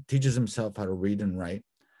Rochester, teaches himself how to read and write,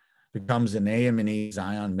 becomes an AME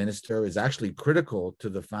Zion minister, is actually critical to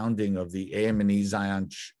the founding of the AME Zion.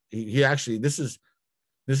 He actually, this is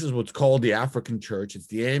what's called the African Church. It's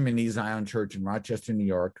the AME Zion Church in Rochester, New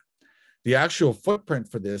York. The actual footprint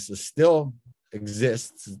for this is still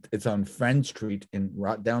exists. It's on Friend Street in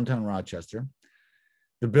downtown Rochester.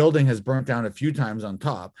 The building has burnt down a few times on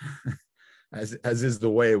top, as is the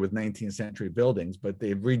way with 19th century buildings, but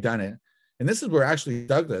they've redone it. And this is where actually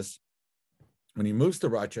Douglas, when he moves to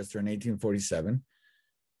Rochester in 1847,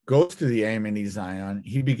 goes to the AME Zion.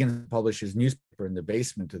 He begins to publish his newspaper in the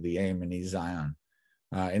basement of the AME Zion.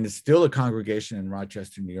 And it's still a congregation in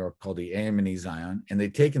Rochester, New York called the AME Zion. And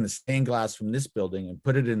they've taken the stained glass from this building and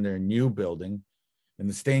put it in their new building. And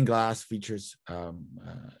the stained glass features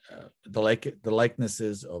the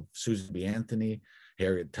likenesses of Susan B. Anthony,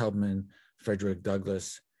 Harriet Tubman, Frederick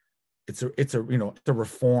Douglass. It's a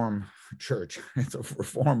reform church. It's a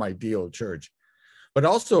reform ideal church. But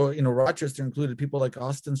also, Rochester included people like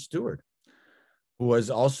Austin Stewart, who was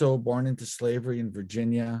also born into slavery in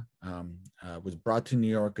Virginia, was brought to New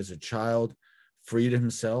York as a child, freed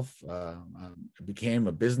himself, became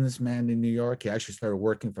a businessman in New York. He actually started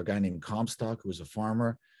working for a guy named Comstock, who was a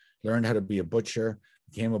farmer, learned how to be a butcher,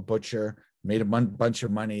 became a butcher, made a bunch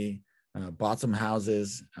of money, bought some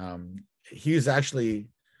houses. He was actually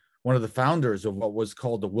one of the founders of what was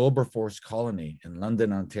called the Wilberforce Colony in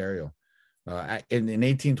London, Ontario. In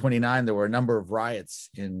 1829, there were a number of riots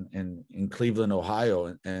in Cleveland,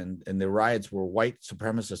 Ohio, and the riots were white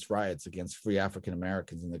supremacist riots against free African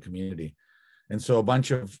Americans in the community. And so a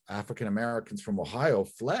bunch of African Americans from Ohio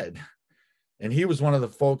fled. And he was one of the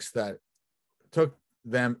folks that took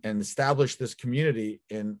them and established this community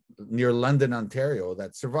near London, Ontario,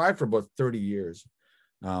 that survived for about 30 years.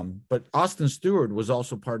 But Austin Stewart was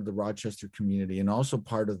also part of the Rochester community and also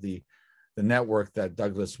part of the network that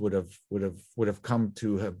Douglas would have come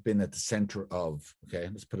to have been at the center of. Okay,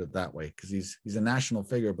 let's put it that way, because he's a national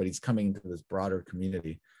figure, but he's coming into this broader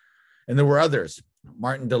community. And there were others.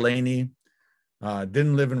 Martin Delaney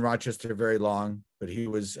didn't live in Rochester very long, but he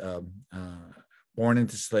was born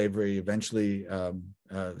into slavery, eventually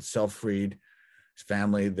self-freed. His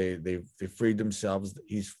family, they freed themselves.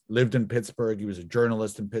 He's lived in Pittsburgh. He was a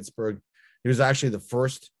journalist in Pittsburgh. He was actually the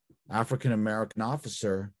first African-American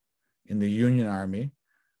officer in the Union Army,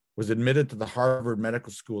 was admitted to the Harvard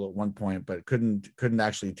Medical School at one point, but couldn't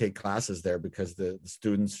actually take classes there because the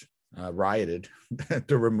students rioted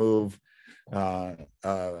to remove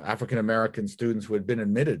African-American students who had been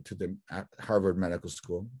admitted to the Harvard Medical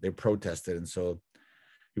School. They protested, and so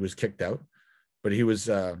he was kicked out. But he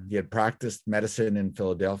had practiced medicine in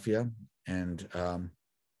Philadelphia and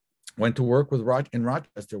went to work in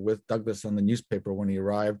Rochester with Douglas on the newspaper when he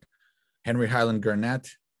arrived. Henry Highland Garnett,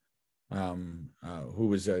 who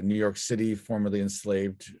was a New York City formerly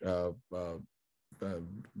enslaved,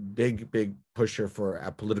 big pusher for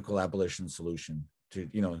a political abolition solution.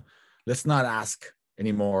 Let's not ask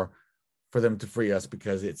anymore for them to free us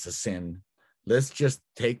because it's a sin. Let's just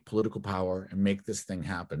take political power and make this thing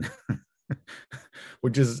happen.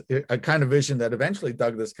 Which is a kind of vision that eventually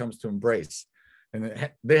Douglas comes to embrace. And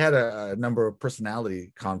they had a number of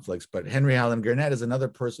personality conflicts, but Henry Highland Garnett is another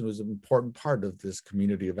person who's an important part of this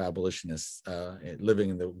community of abolitionists living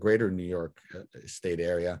in the greater New York state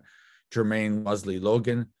area. Jermaine Wesley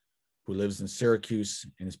Logan, who lives in Syracuse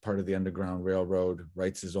and is part of the Underground Railroad,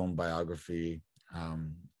 writes his own biography,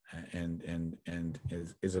 and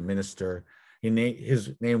is a minister.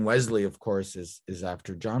 His name Wesley, of course, is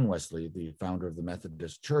after John Wesley, the founder of the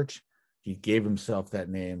Methodist Church. He gave himself that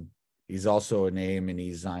name. He's also a name in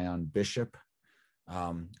East Zion bishop.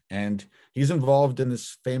 And he's involved in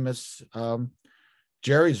this famous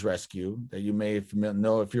Jerry's Rescue that you may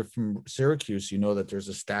know. If you're from Syracuse, you know that there's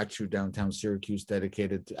a statue downtown Syracuse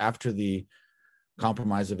dedicated to, after the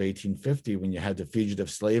Compromise of 1850, when you had the Fugitive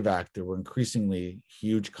Slave Act. There were increasingly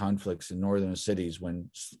huge conflicts in northern cities when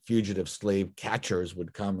fugitive slave catchers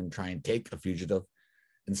would come and try and take a fugitive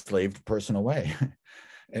enslaved person away.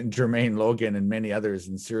 And Jermaine Logan and many others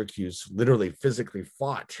in Syracuse literally physically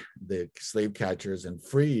fought the slave catchers and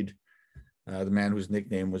freed the man whose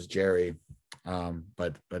nickname was Jerry.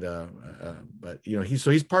 But you know,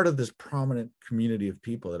 he's part of this prominent community of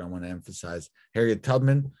people that I want to emphasize. Harriet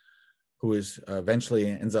Tubman, who eventually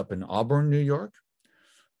ends up in Auburn, New York.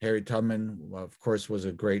 Harriet Tubman, of course, was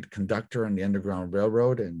a great conductor on the Underground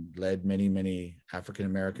Railroad and led many, many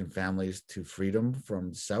African-American families to freedom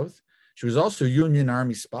from the South. She was also a Union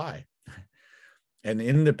Army spy. And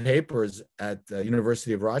in the papers at the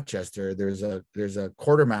University of Rochester, there's a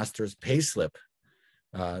quartermaster's payslip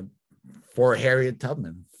for Harriet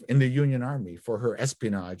Tubman in the Union Army for her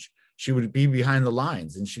espionage. She would be behind the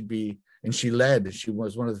lines, and she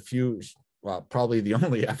was one of the few, well, probably the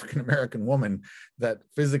only African-American woman that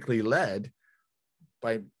physically led.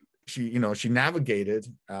 She navigated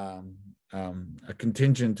a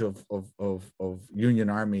contingent of Union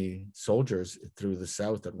Army soldiers through the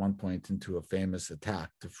South at one point into a famous attack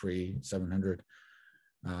to free 700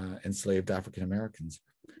 enslaved African-Americans.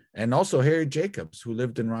 And also Harriet Jacobs, who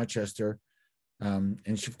lived in Rochester.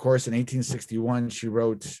 And she, of course, in 1861, she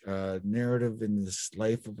wrote a narrative in the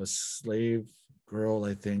life of a slave girl,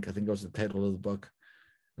 I think it was the title of the book,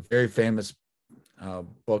 a very famous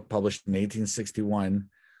book published in 1861,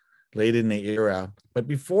 late in the era. But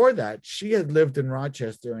before that, she had lived in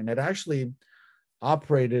Rochester and had actually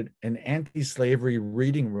operated an anti-slavery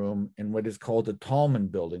reading room in what is called the Tallman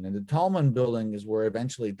Building. And the Tallman Building is where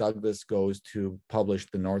eventually Douglass goes to publish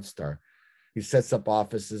the North Star. He sets up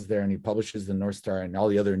offices there and he publishes the North Star and all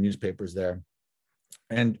the other newspapers there.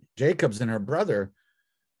 And Jacobs and her brother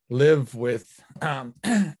live with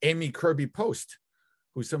Amy Kirby Post,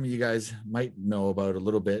 who some of you guys might know about a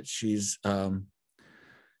little bit. She's a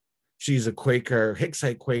Quaker,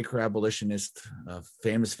 Hicksite Quaker abolitionist, a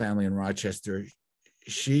famous family in Rochester.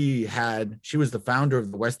 She was the founder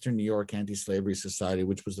of the Western New York Anti-Slavery Society,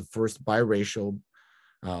 which was the first biracial,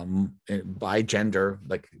 by gender,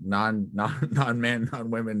 like non-men,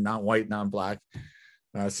 non-women, non-white, non-black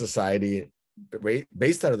society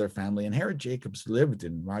based out of their family. And Harriet Jacobs lived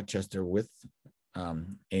in Rochester with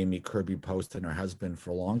Amy Kirby Post and her husband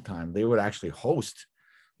for a long time. They would actually host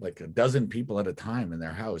like a dozen people at a time in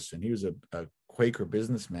their house. And he was a Quaker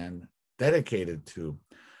businessman dedicated to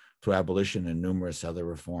abolition and numerous other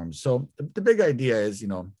reforms. So the big idea is,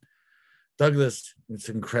 Douglass, it's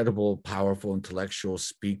incredible, powerful, intellectual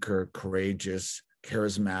speaker, courageous,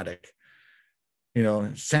 charismatic,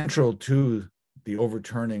 central to the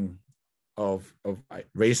overturning of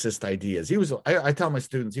racist ideas. I tell my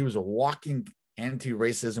students, he was a walking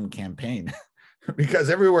anti-racism campaign because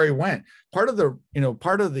everywhere he went, part of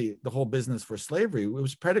the whole business for slavery, it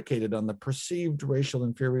was predicated on the perceived racial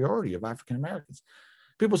inferiority of African Americans.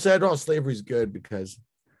 People said, oh, slavery's good because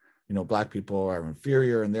Black people are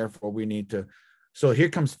inferior and therefore we need to. So here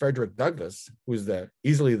comes Frederick Douglass, who's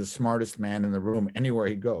easily the smartest man in the room anywhere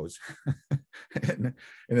he goes. and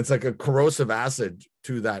it's like a corrosive acid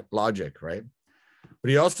to that logic, right?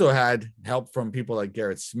 But he also had help from people like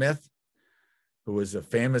Gerrit Smith, who was a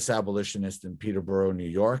famous abolitionist in Peterborough, New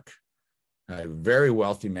York, a very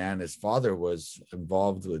wealthy man. His father was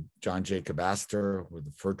involved with John Jacob Astor with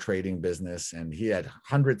the fur trading business, and he had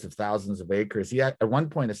hundreds of thousands of acres. He at one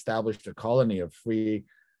point established a colony of free,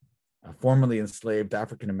 formerly enslaved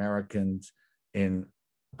African Americans in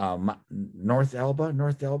North Elba.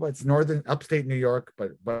 It's northern upstate New York,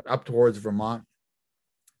 but up towards Vermont.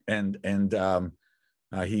 And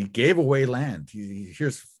he gave away land.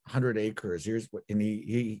 Here's 100 acres.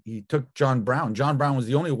 He took John Brown. John Brown was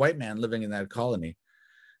the only white man living in that colony.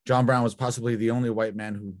 John Brown was possibly the only white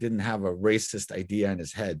man who didn't have a racist idea in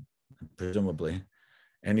his head, presumably,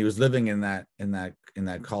 and he was living in that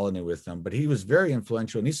colony with them. But he was very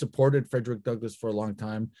influential, and he supported Frederick Douglass for a long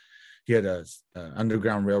time. He had a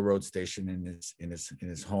Underground Railroad station in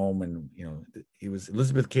his home, and he was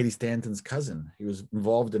Elizabeth Cady Stanton's cousin. He was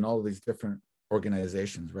involved in all of these different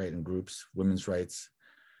organizations, right, and groups, women's rights,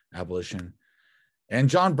 abolition. And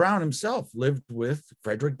John Brown himself lived with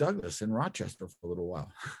Frederick Douglass in Rochester for a little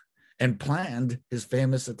while and planned his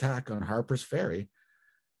famous attack on Harper's Ferry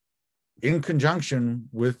in conjunction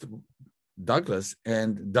with Douglass.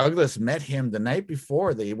 And Douglass met him the night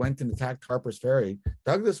before they went and attacked Harper's Ferry.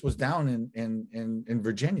 Douglass was down in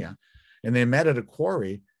Virginia, and they met at a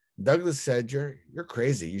quarry. Douglass said, you're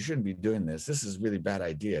crazy. You shouldn't be doing this. This is a really bad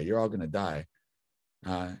idea. You're all going to die.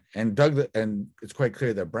 And it's quite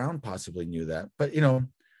clear that Brown possibly knew that. But,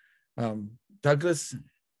 Douglass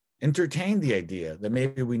entertained the idea that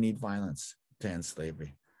maybe we need violence to end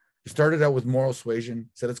slavery. He started out with moral suasion,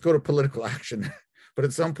 said, let's go to political action. But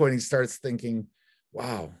at some point he starts thinking,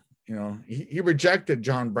 wow, he rejected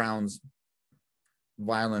John Brown's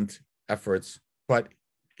violent efforts, but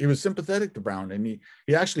he was sympathetic to Brown, and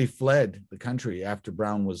he actually fled the country after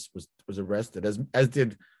Brown was arrested, as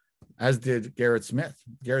did Garrett Smith.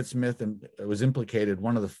 Garrett Smith was implicated.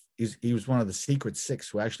 He was one of the secret six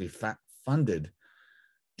who actually funded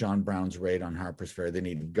John Brown's raid on Harper's Ferry. They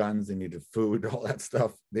needed guns, they needed food, all that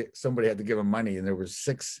stuff. Somebody had to give them money, and there were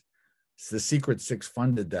six. The secret six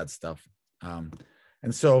funded that stuff.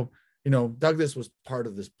 And so, Douglass was part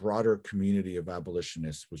of this broader community of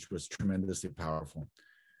abolitionists, which was tremendously powerful.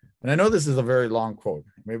 And I know this is a very long quote.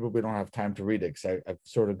 Maybe we don't have time to read it because I've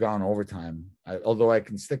sort of gone over time. Although I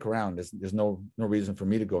can stick around, there's no reason for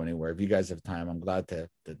me to go anywhere. If you guys have time, I'm glad to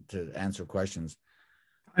answer questions.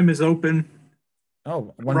 Time is open.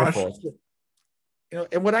 Oh, wonderful.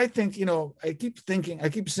 And what I think, I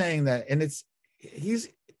keep saying that, and he's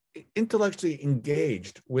intellectually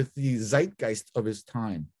engaged with the zeitgeist of his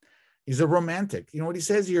time. He's a romantic. What he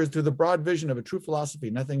says here is, through the broad vision of a true philosophy,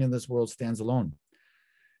 nothing in this world stands alone.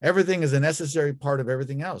 Everything is a necessary part of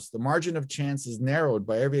everything else. The margin of chance is narrowed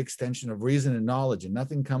by every extension of reason and knowledge, and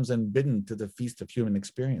nothing comes unbidden to the feast of human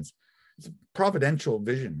experience. It's a providential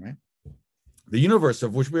vision, right? The universe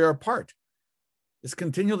of which we are a part is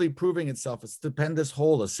continually proving itself a stupendous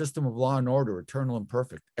whole, a system of law and order, eternal and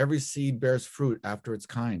perfect. Every seed bears fruit after its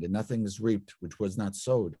kind, and nothing is reaped which was not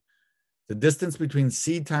sowed. The distance between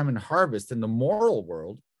seed time and harvest in the moral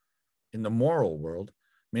world,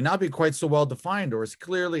 may not be quite so well defined or as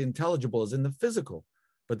clearly intelligible as in the physical,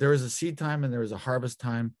 but there is a seed time and there is a harvest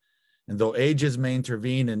time. And though ages may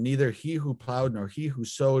intervene, and neither he who plowed nor he who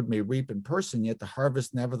sowed may reap in person, yet the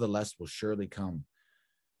harvest nevertheless will surely come.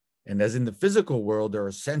 And as in the physical world there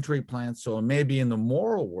are century plants, so it may be in the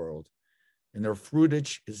moral world, and their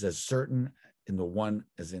fruitage is as certain in the one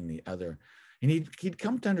as in the other. And he'd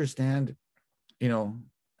come to understand,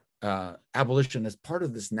 abolition as part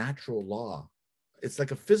of this natural law. It's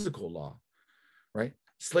like a physical law, right?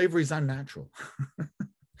 Slavery is unnatural.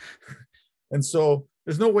 And so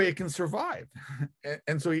there's no way it can survive.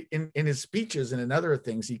 And so in his speeches and in other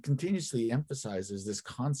things, he continuously emphasizes this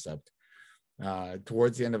concept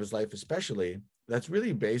towards the end of his life, especially, that's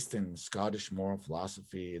really based in Scottish moral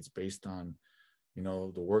philosophy. It's based on,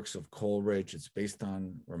 the works of Coleridge. It's based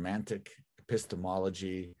on romantic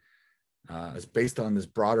epistemology. It's based on this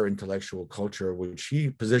broader intellectual culture, which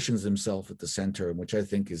he positions himself at the center, and which I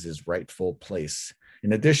think is his rightful place,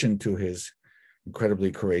 in addition to his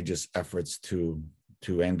incredibly courageous efforts to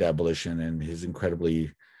end abolition and his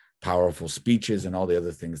incredibly powerful speeches and all the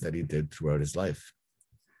other things that he did throughout his life.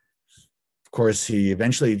 Of course, he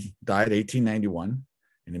eventually died in 1891,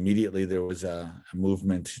 and immediately there was a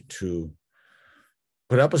movement to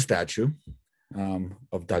put up a statue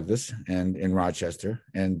of Douglass and in Rochester,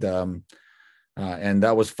 and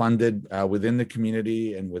that was funded within the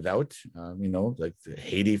community and without. Like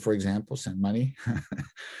Haiti, for example, sent money,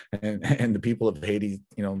 and the people of Haiti,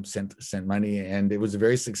 sent money, and it was a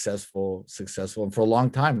very successful. And for a long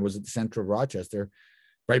time, it was at the center of Rochester,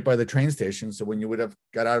 right by the train station. So when you would have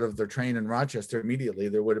got out of the train in Rochester, immediately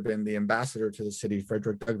there would have been the ambassador to the city,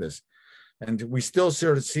 Frederick Douglass, and we still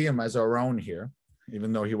sort of see him as our own here.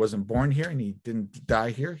 Even though he wasn't born here and he didn't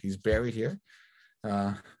die here, he's buried here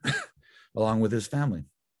along with his family.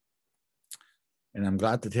 And I'm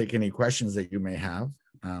glad to take any questions that you may have.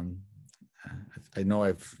 I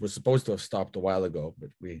know was supposed to have stopped a while ago,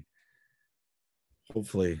 but we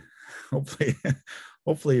hopefully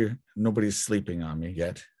nobody's sleeping on me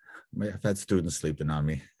yet. I've had students sleeping on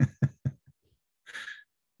me.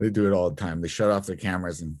 They do it all the time. They shut off their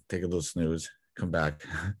cameras and take a little snooze, come back.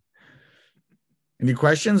 Any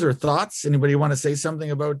questions or thoughts? Anybody want to say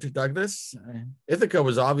something about Douglass? Ithaca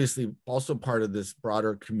was obviously also part of this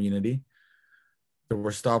broader community. There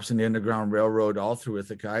were stops in the Underground Railroad all through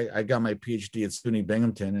Ithaca. I got my PhD at SUNY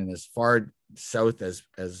Binghamton, and as far south as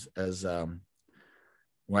I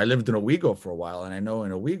lived in Owego for a while, and I know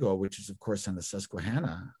in Owego, which is of course on the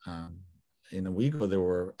Susquehanna, in Owego, there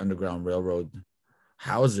were Underground Railroad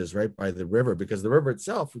houses right by the river, because the river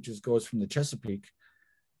itself, which just goes from the Chesapeake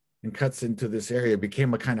and cuts into this area,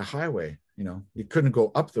 became a kind of highway. You know, you couldn't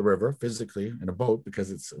go up the river physically in a boat because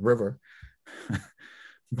it's a river,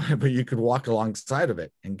 but you could walk alongside of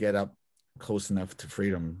it and get up close enough to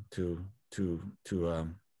freedom to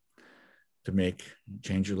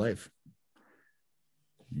change your life.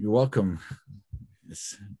 You're welcome,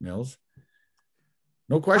 Ms. Mills.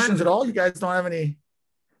 No questions at all? You guys don't have any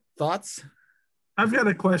thoughts? I've got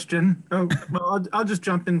a question. Oh, well, I'll just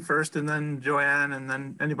jump in first, and then Joanne, and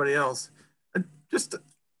then anybody else.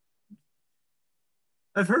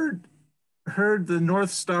 I've heard the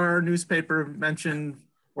North Star newspaper mentioned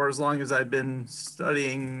for as long as I've been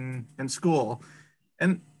studying in school,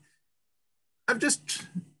 and I've just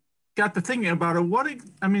got to thinking about it.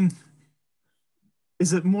 I mean,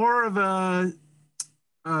 is it more of a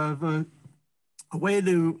way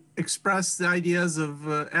to express the ideas of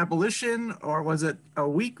abolition, or was it a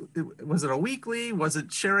weekly? Was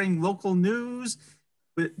it sharing local news?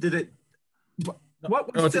 Did it? What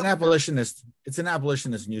was no, it's an abolitionist. It's an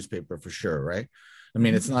abolitionist newspaper for sure, right? I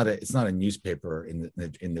mean, it's not a newspaper in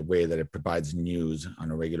the way that it provides news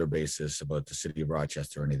on a regular basis about the city of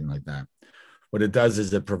Rochester or anything like that. What it does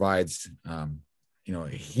is it provides,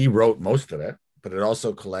 he wrote most of it, but it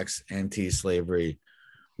also collects anti-slavery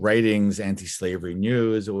writings, anti-slavery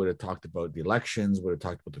news. It would have talked about the elections, would have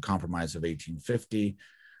talked about the Compromise of 1850.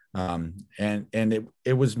 And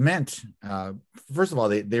it was meant, first of all,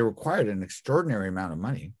 they required an extraordinary amount of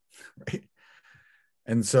money, right?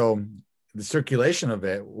 And so the circulation of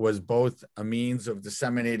it was both a means of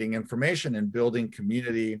disseminating information and building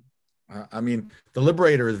community. I mean, the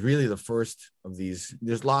Liberator is really the first of these.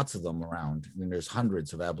 There's lots of them around, and there's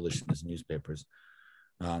hundreds of abolitionist newspapers.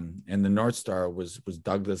 And the North Star was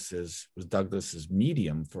Douglas's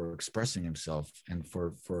medium for expressing himself and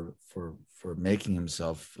for making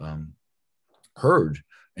himself heard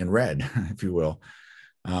and read, if you will.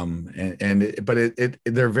 But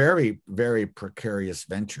they're very, very precarious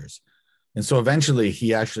ventures. And so eventually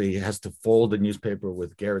he actually has to fold the newspaper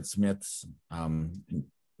with Garrett Smith,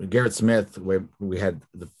 where we had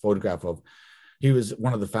the photograph of. He was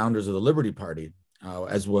one of the founders of the Liberty Party,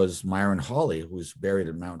 as was Myron Hawley, who's buried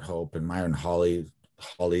at Mount Hope. And Myron Hawley,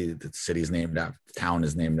 the town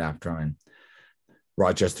is named after him, and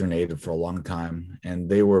Rochester native for a long time. And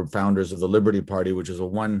they were founders of the Liberty Party, which is a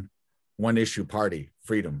one issue party: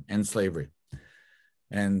 freedom and slavery.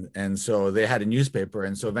 And so they had a newspaper.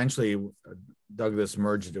 And so eventually Douglas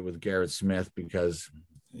merged it with Garrett Smith because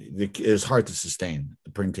it was hard to sustain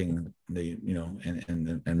the printing,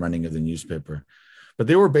 and running of the newspaper. But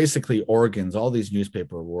they were basically organs. All these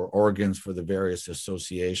newspapers were organs for the various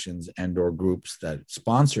associations and or groups that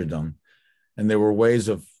sponsored them. And there were ways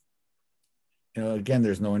of, again,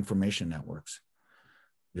 there's no information networks.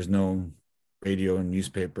 There's no radio,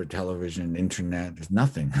 newspaper, television, internet. There's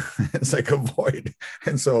nothing. It's like a void.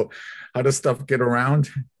 And so how does stuff get around?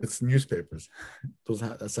 It's newspapers.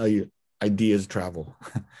 That's how ideas travel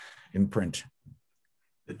in print.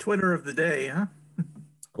 The Twitter of the day, huh?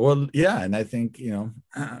 Well, yeah, and I think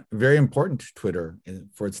very important Twitter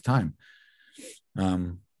for its time.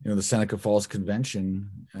 The Seneca Falls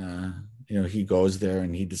Convention. He goes there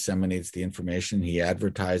and he disseminates the information. He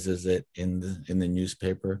advertises it in the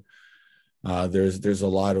newspaper. There's a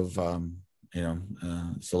lot of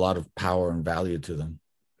it's a lot of power and value to them.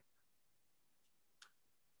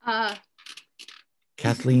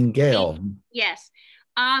 Kathleen Gale. Yes,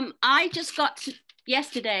 I just got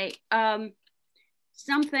yesterday.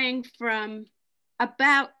 Something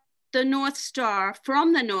about the North Star,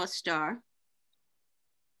 from the North Star,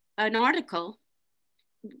 an article,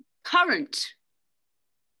 current.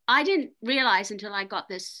 I didn't realize until I got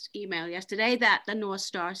this email yesterday that the North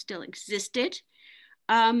Star still existed.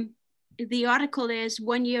 The article is,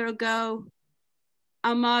 1 year ago,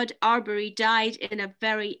 Ahmaud Arbery died in a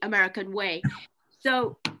very American way.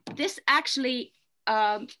 So this actually,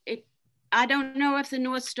 I don't know if the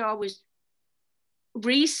North Star was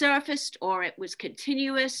resurfaced or it was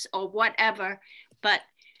continuous or whatever, but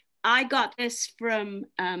I got this from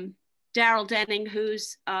Daryl Denning,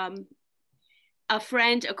 who's a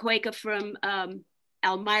friend, a Quaker from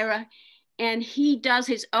Elmira, and he does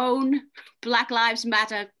his own Black Lives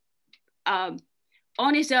Matter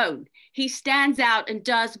on his own. He stands out and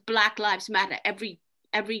does Black Lives Matter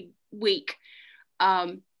every week,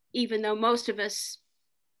 even though most of us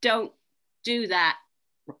don't do that.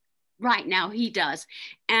 Right now he does,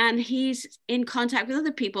 and he's in contact with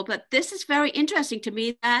other people. But this is very interesting to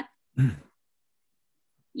me that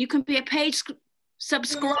you can be a paid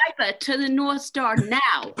subscriber to the North Star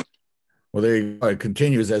now. Well, there you go. It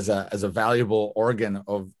continues as a valuable organ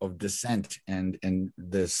of dissent and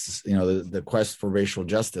this, the quest for racial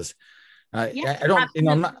justice. Yeah, I don't, absolutely.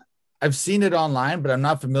 I'm not. I've seen it online, but I'm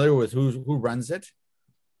not familiar with who runs it.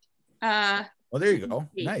 Well, there you go.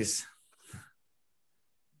 Nice.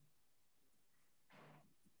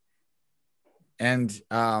 And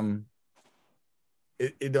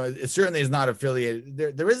it certainly is not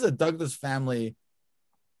affiliated. There is a Douglas family.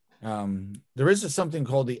 There is something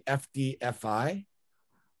called the FDFI,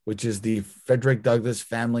 which is the Frederick Douglass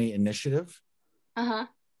Family Initiative. Uh-huh.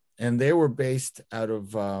 And they were based out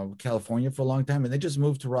of California for a long time, and they just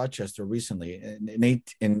moved to Rochester recently.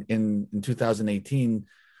 In 2018,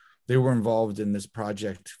 they were involved in this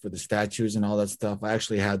project for the statues and all that stuff. I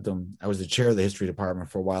actually had them. I was the chair of the history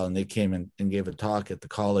department for a while, and they came and gave a talk at the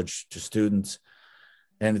college to students.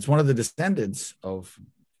 And it's one of the descendants of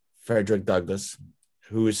Frederick Douglass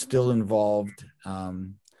who is still involved.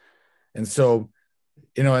 And so,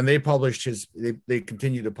 and they published they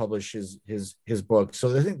continue to publish his book.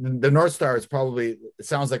 So I think the North Star is probably, it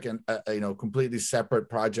sounds like a completely separate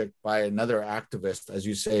project by another activist, as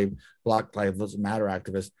you say, Black Lives Matter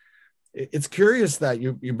activist. It's curious that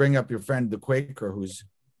you bring up your friend, the Quaker, who's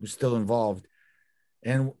still involved.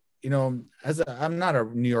 And, I'm not a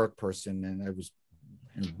New York person, and I was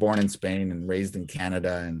born in Spain and raised in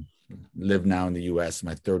Canada and live now in the US,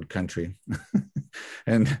 my third country.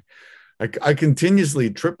 And I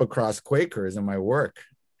continuously trip across Quakers in my work,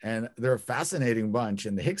 and they're a fascinating bunch.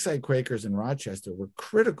 And the Hicksite Quakers in Rochester were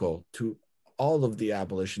critical to all of the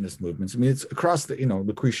abolitionist movements. I mean, it's across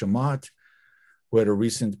Lucretia Mott, who had a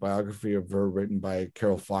recent biography of her written by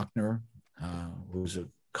Carol Faulkner, who's a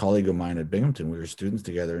colleague of mine at Binghamton. We were students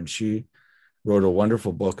together, and she wrote a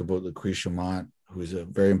wonderful book about Lucretia Mott, who's a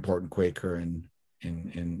very important Quaker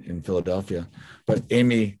in Philadelphia. But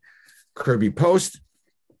Amy Kirby Post,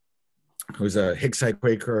 who's a Hicksite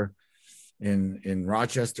Quaker in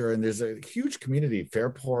Rochester, and there's a huge community,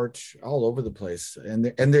 Fairport, all over the place,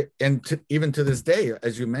 even to this day,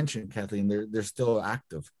 as you mentioned, Kathleen, they're still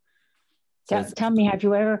active. So Tell me, have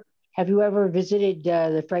you ever visited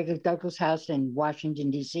the Frederick Douglass House in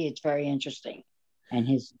Washington D.C.? It's very interesting,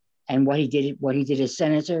 and what he did as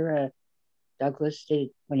senator. Douglass did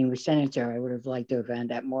when he was senator. I would have liked to have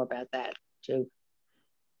found out more about that too.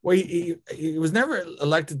 Well, he was never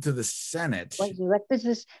elected to the Senate. Well, he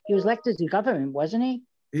was elected to government, wasn't he?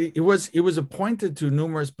 He was appointed to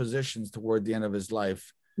numerous positions toward the end of his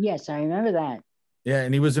life. Yes, I remember that. Yeah,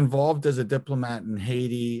 and he was involved as a diplomat in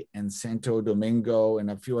Haiti and Santo Domingo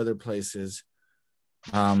and a few other places.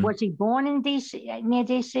 Was he born in D.C., near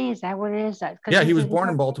D.C.? Is that what it is? Yeah, he was born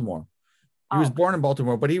in Baltimore. He was born in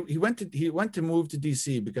Baltimore, but he went to move to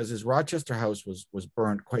D.C. because his Rochester house was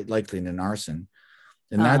burnt, quite likely in an arson,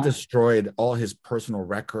 and that destroyed all his personal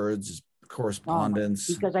records, his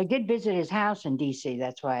correspondence. Because I did visit his house in D.C.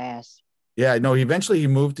 That's why I asked. Yeah, no. He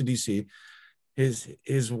moved to D.C. His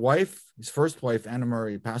first wife, Anna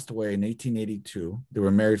Murray, passed away in 1882. They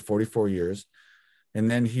were married 44 years,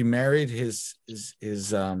 and then he married a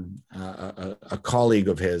colleague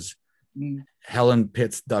of his. Helen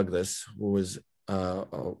Pitts Douglas, who was a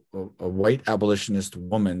white abolitionist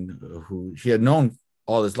woman who he had known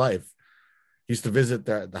all his life. He used to visit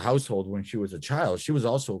the household when she was a child. She was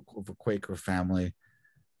also of a Quaker family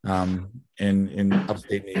in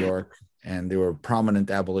upstate New York, and they were a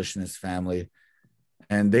prominent abolitionist family.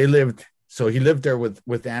 And he lived there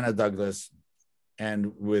with Anna Douglas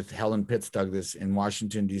and with Helen Pitts Douglas in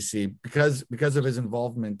Washington, D.C. because of his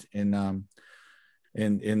involvement in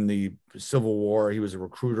the Civil War. He was a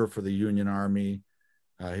recruiter for the Union Army.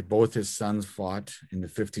 Both his sons fought in the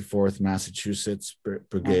 54th Massachusetts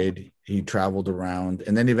Brigade. He traveled around,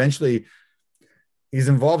 and then eventually he's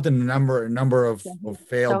involved in a number of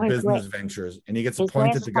failed business ventures, and he gets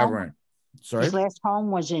appointed to government. Sorry, his last home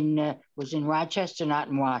was in Rochester, not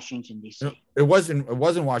in Washington D.C. It was in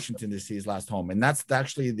Washington D.C. his last home, and that's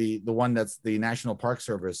actually the one that's the National Park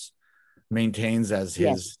Service maintains as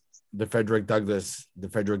his. The Frederick Douglass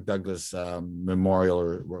Memorial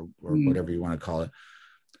or whatever you want to call it.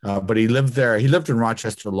 But he lived there. He lived in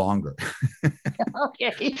Rochester longer.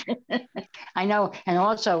 Okay. I know. And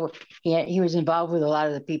also he was involved with a lot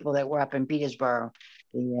of the people that were up in Petersburg,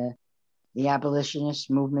 the abolitionist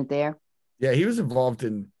movement there. Yeah, he was involved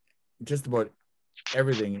in just about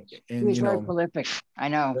everything. And, he was very prolific. I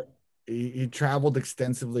know. He traveled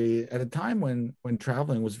extensively at a time when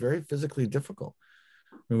traveling was very physically difficult.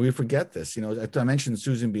 I mean, we forget this. I mentioned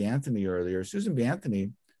Susan B. Anthony earlier. Susan B.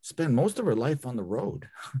 Anthony spent most of her life on the road,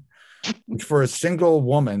 which for a single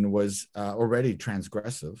woman was already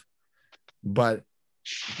transgressive. But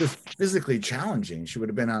just physically challenging. She would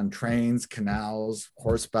have been on trains, canals,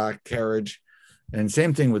 horseback carriage. And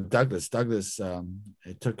same thing with Douglas. Douglas,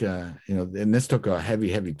 it took and this took a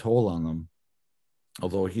heavy toll on them.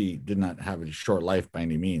 Although he did not have a short life by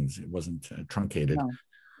any means. It wasn't truncated. No.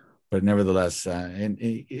 But nevertheless, and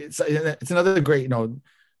it's another great,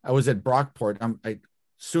 I was at Brockport.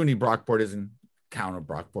 SUNY Brockport is in town of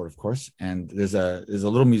Brockport, of course. And there's a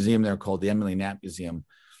little museum there called the Emily Knapp Museum.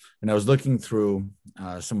 And I was looking through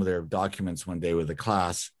some of their documents one day with a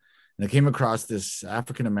class, and I came across this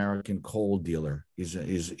African-American coal dealer.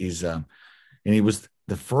 And he was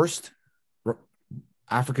the first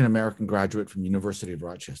African-American graduate from the University of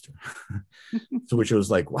Rochester. So which was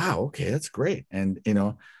like, wow, okay, that's great. And,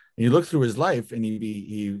 you look through his life, and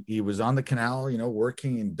he was on the canal,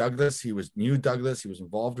 working in Douglas. He knew Douglas. He was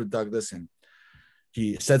involved with Douglas, and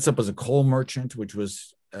he sets up as a coal merchant, which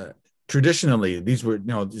was traditionally, these are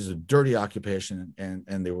a dirty occupation,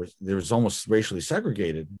 and there was almost racially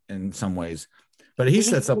segregated in some ways. But he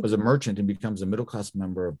sets up as a merchant and becomes a middle-class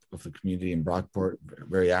member of the community in Brockport,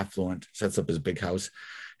 very affluent, sets up his big house.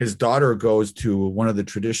 His daughter goes to one of the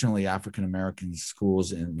traditionally African-American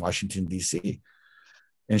schools in Washington, D.C.,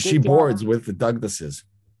 and she boards with the Douglases.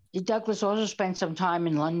 Did Douglas also spend some time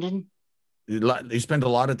in London? He spent a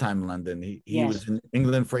lot of time in London. He was in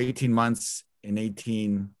England for 18 months in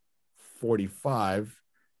 1845,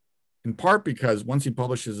 in part because once he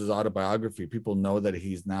publishes his autobiography, people know that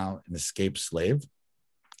he's now an escaped slave,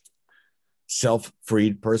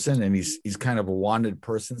 self-freed person, and he's kind of a wanted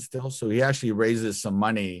person still. So he actually raises some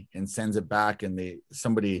money and sends it back, and they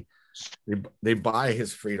buy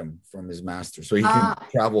his freedom from his master, so he can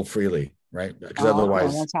travel freely, right? Because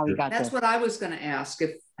otherwise, that's how he got that's what I was going to ask,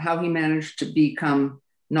 how he managed to become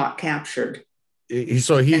not captured.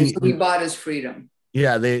 So he bought his freedom.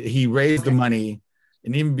 Yeah, he raised the money,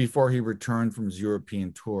 and even before he returned from his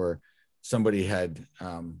European tour, somebody had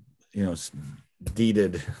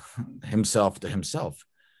deeded himself to himself.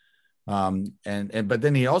 But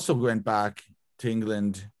then he also went back to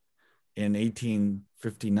England in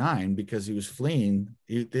 1859 because he was fleeing.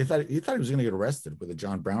 He thought he was going to get arrested with the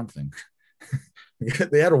John Brown thing.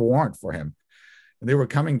 They had a warrant for him, and they were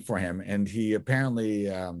coming for him. And he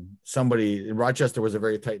apparently, somebody in Rochester was a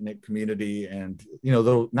very tight-knit community. And,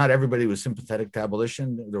 though not everybody was sympathetic to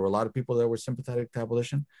abolition, there were a lot of people that were sympathetic to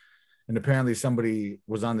abolition. And apparently somebody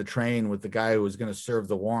was on the train with the guy who was going to serve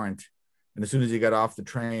the warrant. And as soon as he got off the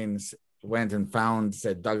train, went and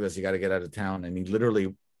said, Douglas, you got to get out of town. And he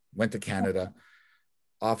literally went to Canada,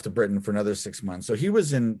 off to Britain for another 6 months. So he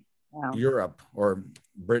was in Europe or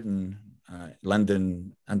Britain,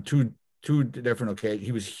 London, on two different occasions.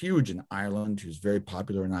 He was huge in Ireland. He was very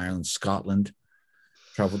popular in Ireland, Scotland,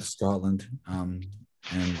 traveled to Scotland.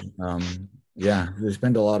 They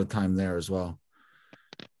spent a lot of time there as well.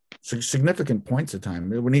 Significant points of time.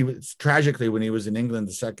 When he was in England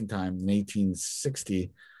the second time in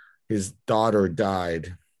 1860, his daughter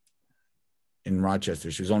died in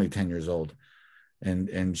Rochester. She was only 10 years old.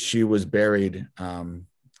 And she was buried in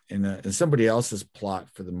somebody else's plot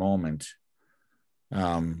for the moment.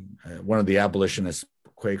 One of the abolitionist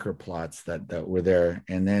Quaker plots that were there.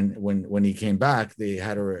 And then when he came back, they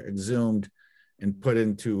had her exhumed and put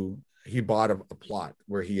into, he bought a plot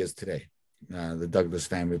where he is today. The Douglas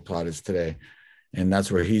family plot is today. And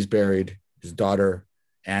that's where he's buried. His daughter,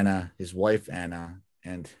 Anna, his wife, Anna,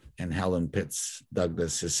 and Helen Pitts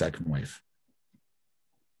Douglas, his second wife.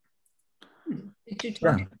 Did you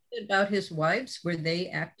talk about his wives? Were they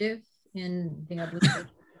active in the abolition?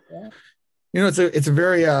 It's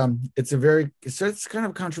kind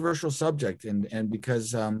of a controversial subject, and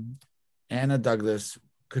because Anna Douglas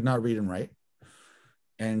could not read and write,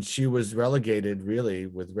 and she was relegated really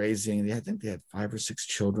with raising, I think they had 5 or 6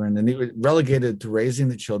 children, and he was relegated to raising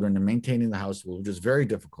the children and maintaining the household, which is very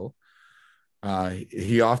difficult.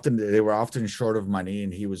 They were often short of money,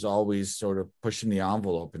 and he was always sort of pushing the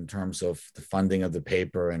envelope in terms of the funding of the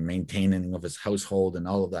paper and maintaining of his household and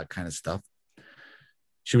all of that kind of stuff.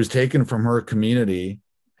 She was taken from her community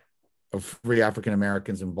of free African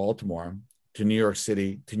Americans in Baltimore to New York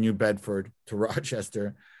City, to New Bedford, to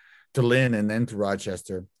Rochester, to Lynn, and then to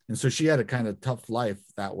Rochester. And so she had a kind of tough life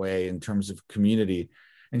that way in terms of community.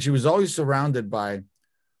 And she was always surrounded by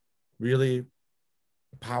really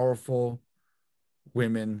powerful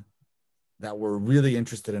women that were really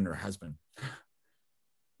interested in her husband,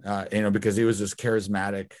 because he was this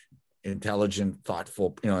charismatic, intelligent,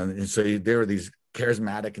 thoughtful, and so there were these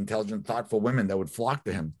charismatic, intelligent, thoughtful women that would flock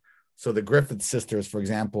to him. So the Griffith sisters, for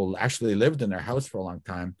example, actually lived in their house for a long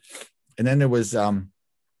time. And then there was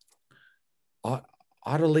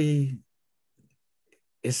Ottilie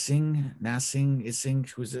Ising,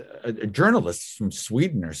 who was a journalist from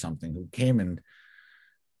Sweden or something, who came and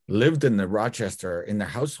lived in the Rochester in the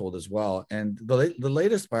household as well. And the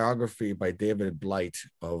latest biography by David Blight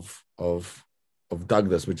of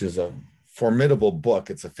Douglas, which is a formidable book.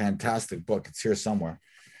 It's a fantastic book. It's here somewhere.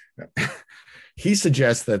 He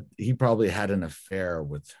suggests that he probably had an affair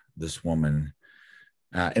with this woman.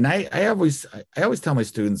 And I always tell my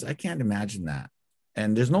students, I can't imagine that.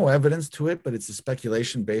 And there's no evidence to it, but it's a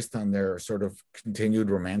speculation based on their sort of continued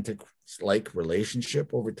romantic-like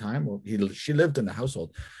relationship over time. Well, she lived in the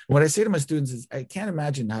household. And what I say to my students is, I can't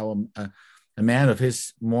imagine how a man of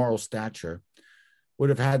his moral stature would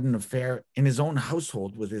have had an affair in his own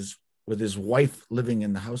household with his wife living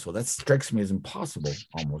in the household. That strikes me as impossible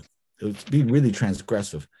almost. It would be really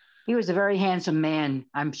transgressive. He was a very handsome man.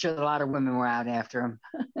 I'm sure a lot of women were out after him.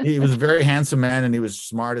 He was a very handsome man, and he was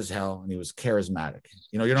smart as hell, and he was charismatic.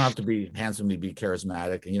 You know, you don't have to be handsome to be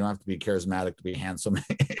charismatic, and you don't have to be charismatic to be handsome.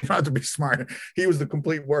 You don't have to be smart. He was the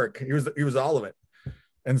complete work. He was all of it.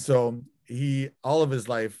 And so all of his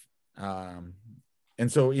life, and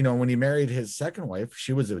so, you know, when he married his second wife,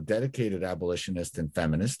 she was a dedicated abolitionist and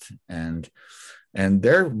feminist, and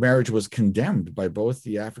their marriage was condemned by both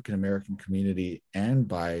the African-American community and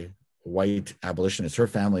by white abolitionists. Her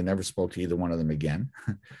family never spoke to either one of them again,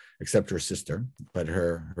 except her sister, but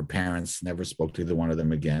her parents never spoke to either one of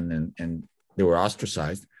them again. And they were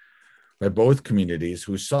ostracized by both communities,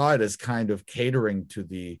 who saw it as kind of catering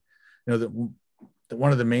to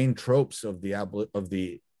one of the main tropes of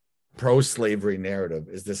the pro-slavery narrative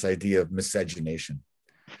is this idea of miscegenation.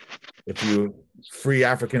 If you free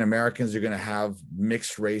African Americans, you're going to have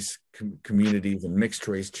mixed race communities and mixed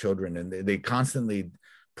race children, and they constantly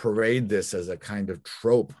parade this as a kind of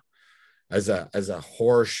trope, as a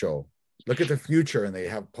horror show. Look at the future, and they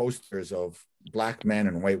have posters of Black men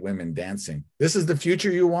and white women dancing. This is the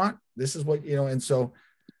future you want. This is what, you know. And so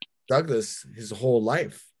Douglas, his whole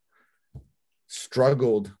life,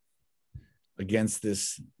 struggled against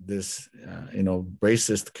this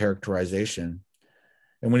racist characterization.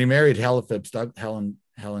 And when he married Helen Phipps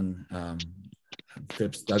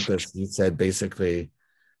Douglas, he said basically,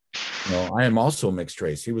 you know, I am also mixed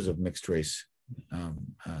race. He was of mixed race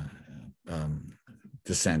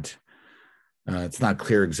descent. It's not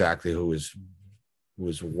clear exactly who his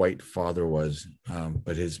white father was,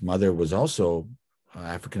 but his mother was also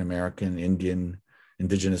African American,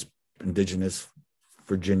 indigenous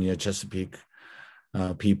Virginia, Chesapeake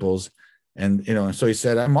peoples. And, you know, and so he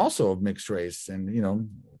said, I'm also of mixed race. And, you know,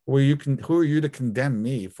 who are you to condemn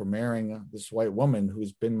me for marrying this white woman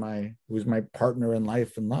who's my partner in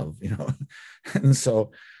life and love, you know? And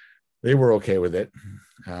so they were okay with it.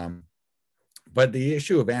 But the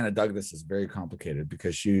issue of Anna Douglas is very complicated,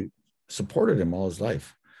 because she supported him all his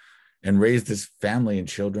life and raised his family and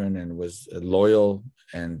children, and was a loyal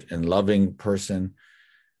and loving person.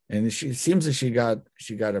 And it seems that she got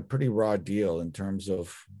a pretty raw deal in terms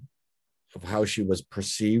of how she was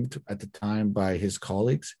perceived at the time by his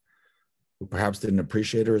colleagues, who perhaps didn't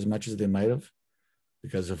appreciate her as much as they might have,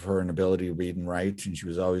 because of her inability to read and write. And she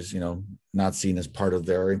was always, you know, not seen as part of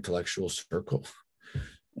their intellectual circle.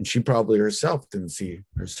 And she probably herself didn't see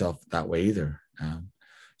herself that way either.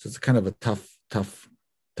 So it's kind of a tough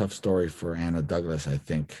story for Anna Douglas, I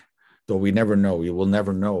think. Though we never know, we will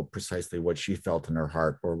never know precisely what she felt in her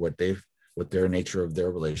heart, or what their nature of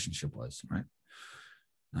their relationship was, right?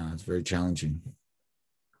 It's very challenging.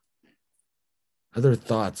 Other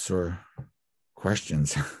thoughts or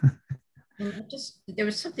questions? There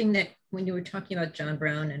was something that when you were talking about John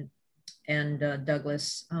Brown and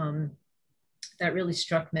Douglas, that really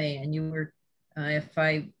struck me. And you were, if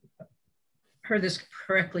I heard this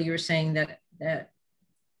correctly, you were saying that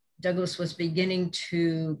Douglas was beginning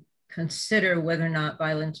to consider whether or not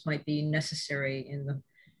violence might be necessary in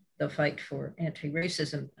the fight for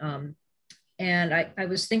anti-racism. And I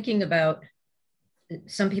was thinking about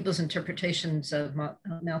some people's interpretations of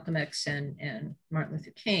Malcolm X and Martin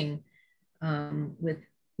Luther King, with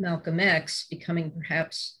Malcolm X becoming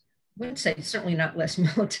perhaps, I wouldn't say certainly not less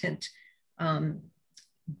militant,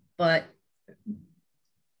 but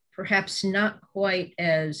perhaps not quite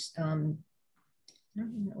as, I don't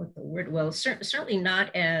know what the word, well, certainly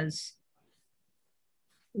not as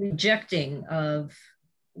rejecting of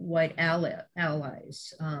white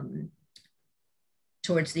allies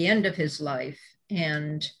towards the end of his life,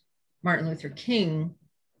 and Martin Luther King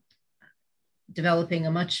developing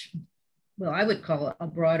a much, well, I would call a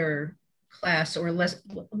broader class, or less,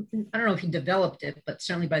 I don't know if he developed it, but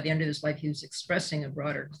certainly by the end of his life, he was expressing a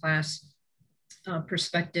broader class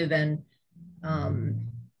perspective. And I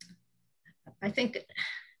think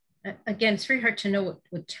again, it's very hard to know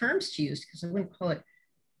what terms to use, because I wouldn't call it,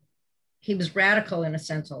 he was radical in a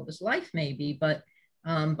sense all of his life maybe, but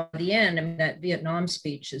by the end, I mean, that Vietnam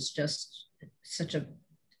speech is just such an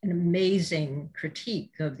amazing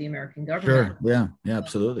critique of the American government. Sure, yeah,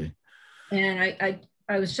 absolutely. And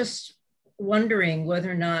I was just wondering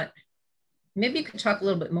whether or not, maybe you could talk a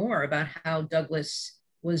little bit more about how Douglas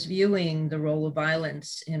was viewing the role of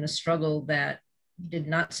violence in a struggle that did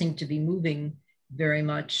not seem to be moving very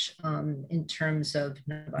much in terms of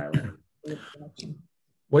nonviolent.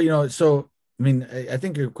 Well, you know, so, I mean, I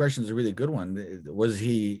think your question is a really good one. Was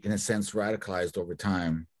he, in a sense, radicalized over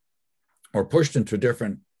time or pushed into a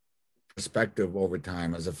different perspective over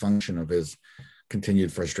time as a function of his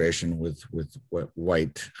continued frustration with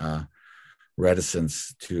white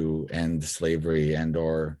reticence to end slavery and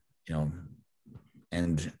or, you know,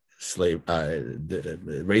 end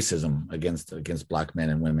racism against Black men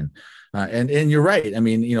and women? And you're right. I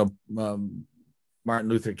mean, you know, Martin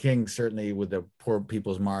Luther King, certainly with the Poor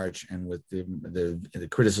People's March and with the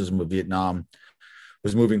criticism of Vietnam,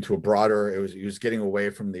 was moving to a broader, he was getting away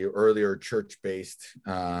from the earlier church-based,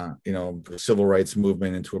 you know, civil rights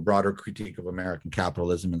movement into a broader critique of American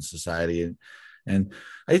capitalism and society. And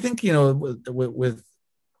I think, you know,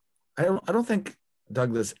 I don't think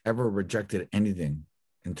Douglas ever rejected anything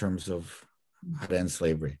in terms of how to end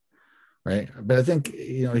slavery, right? But I think,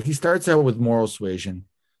 you know, he starts out with moral suasion,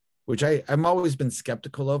 which I'm always been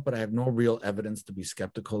skeptical of, but I have no real evidence to be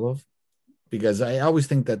skeptical of, because I always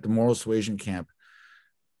think that the moral suasion camp,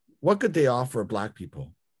 what could they offer Black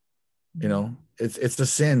people? You know, it's a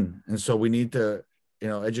sin. And so we need to, you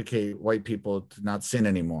know, educate white people to not sin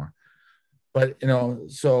anymore. But, you know,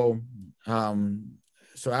 so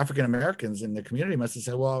African Americans in the community must have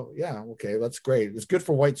said, well, yeah, okay, that's great. It's good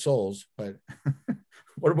for white souls, but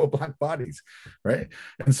what about Black bodies, right?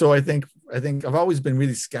 And so I think I've always been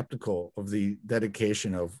really skeptical of the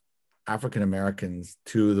dedication of African Americans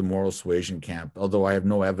to the moral suasion camp, although I have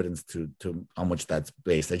no evidence to on which that's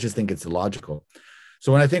based. I just think it's illogical.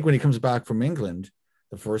 So when he comes back from England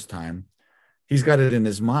the first time, he's got it in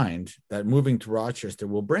his mind that moving to Rochester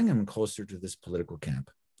will bring him closer to this political camp,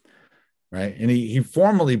 right? And he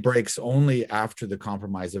formally breaks only after the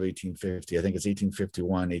Compromise of 1850. I think it's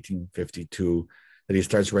 1851, 1852, that he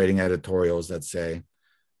starts writing editorials that say,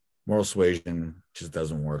 moral suasion just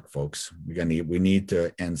doesn't work, folks. We need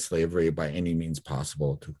to end slavery by any means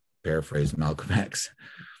possible, to paraphrase Malcolm X.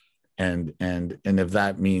 And if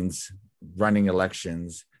that means running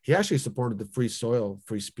elections, he actually supported the Free Soil,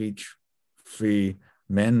 Free Speech, Free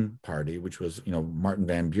Men Party, which was, you know, Martin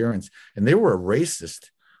Van Buren's, and they were a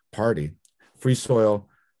racist party. Free soil,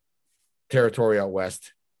 territory out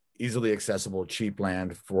west, easily accessible, cheap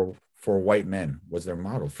land for white men was their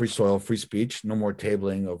motto. Free soil, free speech, no more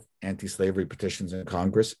tabling of anti-slavery petitions in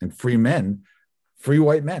Congress, and free men, free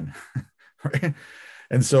white men. Right?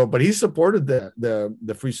 And so, but he supported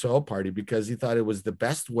the Free Soil Party because he thought it was the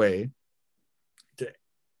best way to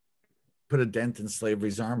put a dent in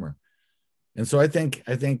slavery's armor. And so I think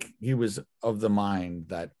he was of the mind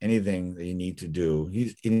that anything that you need to do,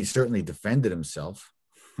 he certainly defended himself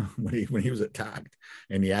when he was attacked,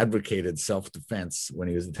 and he advocated self-defense when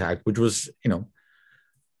he was attacked, which was, you know,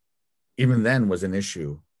 even then was an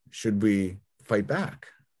issue. Should we fight back,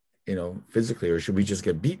 you know, physically, or should we just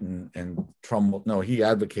get beaten and trumble? No, he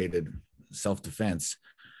advocated self-defense.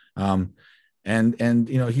 And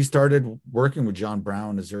you know, he started working with John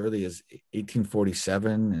Brown as early as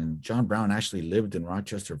 1847, and John Brown actually lived in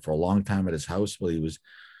Rochester for a long time at his house while he was,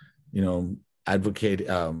 you know,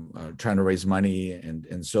 trying to raise money.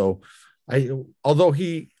 And so I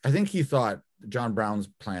think he thought John Brown's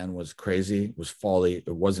plan was crazy, it was folly,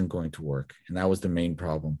 it wasn't going to work, and that was the main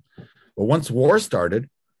problem. But once war started,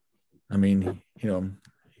 I mean, you know,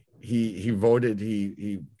 he voted,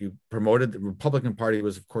 he promoted, the Republican Party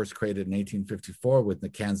was of course created in 1854 with the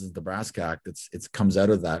Kansas-Nebraska Act. It comes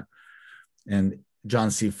out of that. And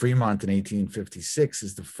John C. Fremont in 1856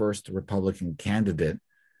 is the first Republican candidate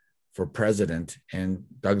for president, and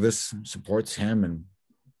Douglas supports him and,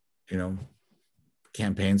 you know,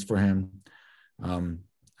 campaigns for him.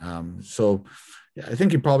 So I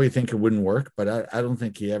think you probably think it wouldn't work, but I don't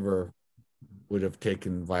think he ever would have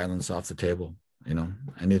taken violence off the table. You know,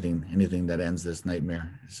 anything that ends this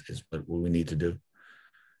nightmare is what we need to do.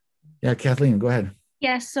 Yeah, Kathleen, go ahead.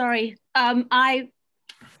 Yes, sorry. I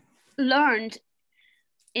learned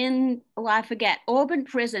I forget, Auburn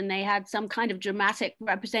Prison, they had some kind of dramatic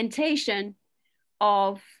representation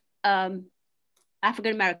of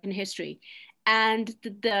African-American history. And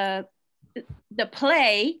the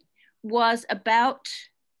play was about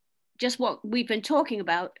just what we've been talking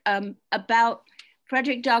about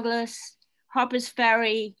Frederick Douglass, Harper's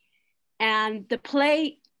Ferry, and the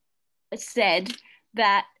play said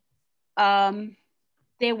that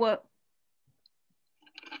there were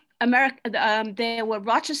there were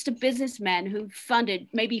Rochester businessmen who funded,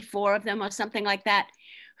 maybe 4 of them or something like that,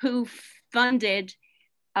 who funded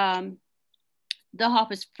the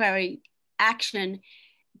Harper's Ferry action.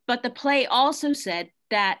 But the play also said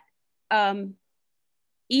that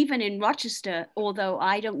even in Rochester, although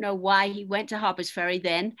I don't know why he went to Harper's Ferry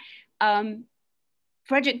then,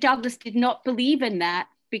 Frederick Douglass did not believe in that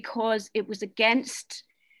because it was against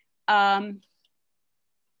the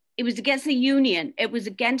Union. It was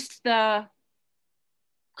against the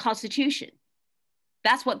Constitution.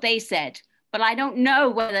 That's what they said. But I don't know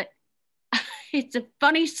whether it's a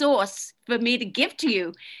funny source for me to give to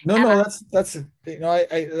you. No, that's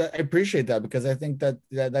I appreciate that, because I think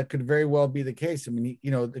that could very well be the case. I mean,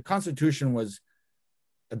 the Constitution was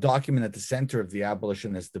a document at the center of the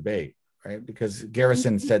abolitionist debate, right? Because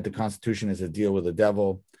Garrison said the Constitution is a deal with the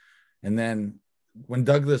devil. And then when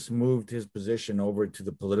Douglass moved his position over to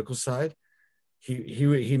the political side,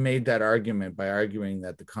 he made that argument by arguing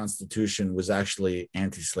that the Constitution was actually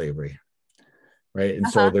anti-slavery, right? And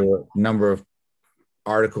so there were a number of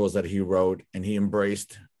articles that he wrote, and he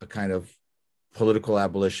embraced a kind of political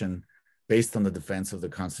abolition based on the defense of the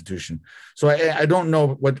Constitution. So I don't know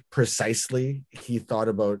what precisely he thought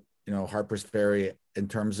about, Harper's Ferry in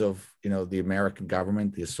terms of, the American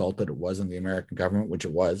government, the assault that it was on the American government, which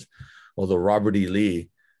it was, although Robert E. Lee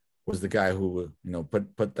was the guy who,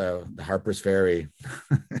 put the Harper's Ferry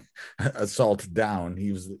assault down.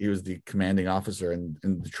 He was the commanding officer in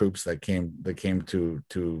the troops that came to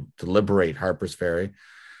liberate Harper's Ferry.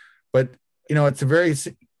 But, it's a very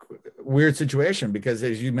weird situation, because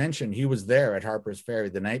as you mentioned, he was there at Harper's Ferry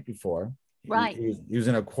the night before. Right. He was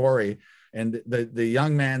in a quarry, and the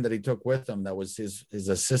young man that he took with him, that was his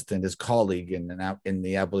assistant, his colleague in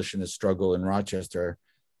the abolitionist struggle in Rochester,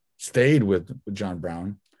 stayed with John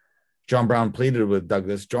Brown. John Brown pleaded with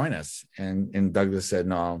Douglass, join us. And Douglass said,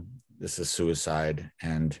 no, this is suicide.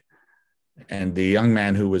 And the young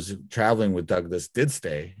man who was traveling with Douglass did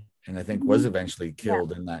stay, and I think was eventually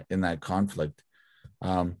killed in that conflict.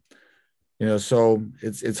 So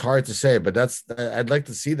it's hard to say, but I'd like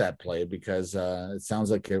to see that play, because it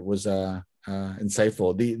sounds like it was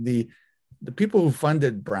insightful. The people who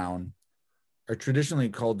funded Brown are traditionally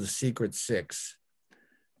called the Secret Six.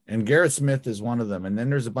 And Garrett Smith is one of them. And then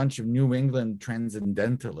there's a bunch of New England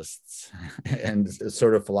transcendentalists and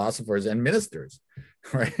sort of philosophers and ministers,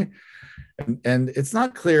 right? And it's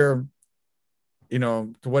not clear,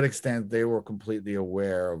 to what extent they were completely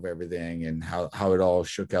aware of everything and how it all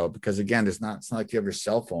shook out. Because again, it's not like you have your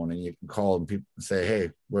cell phone and you can call and people say,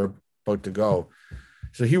 hey, we're about to go.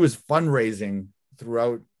 So he was fundraising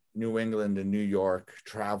throughout New England and New York,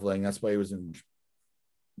 traveling. That's why he was in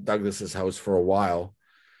Douglass's house for a while,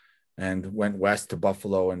 and went west to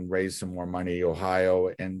Buffalo and raised some more money, Ohio.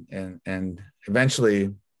 And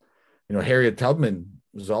eventually, Harriet Tubman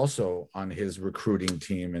was also on his recruiting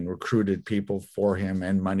team and recruited people for him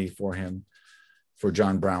and money for him, for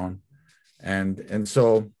John Brown. And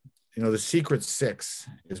so, the Secret Six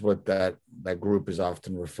is what that group is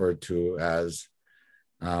often referred to as.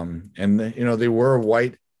 They were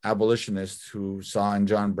white abolitionists who saw in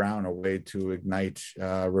John Brown a way to ignite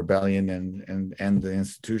rebellion and end the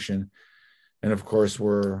institution, and of course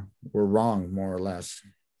were wrong, more or less.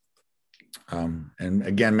 And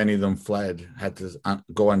again, many of them fled, had to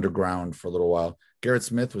go underground for a little while. Garrett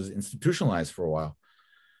Smith was institutionalized for a while.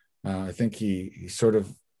 I think he sort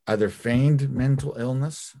of either feigned mental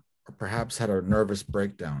illness or perhaps had a nervous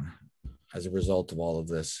breakdown as a result of all of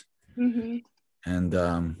this. Mm-hmm. And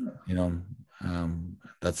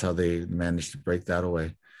that's how they managed to break that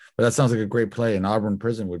away. But that sounds like a great play. And Auburn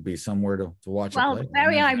Prison would be somewhere to watch. Well, a play.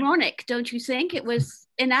 very ironic, don't you think? It was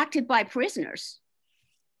enacted by prisoners.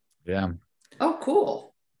 Yeah. Oh,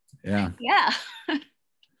 cool. Yeah. Yeah.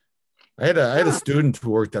 I had a student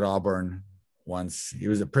who worked at Auburn once. He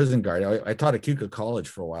was a prison guard. I taught at Keuka College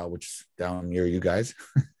for a while, which is down near you guys.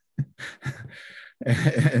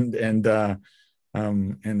 and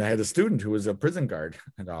I had a student who was a prison guard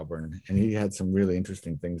at Auburn, and he had some really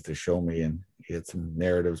interesting things to show me, and he had some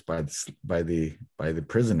narratives by the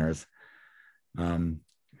prisoners.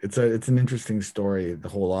 It's an interesting story, the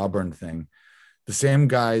whole Auburn thing. The same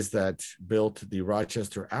guys that built the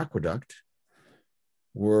Rochester Aqueduct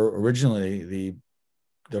were originally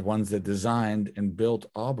the ones that designed and built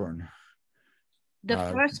Auburn. The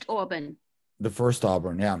first Auburn. The first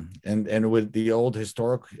Auburn, yeah, and with the old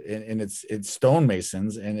historic, and it's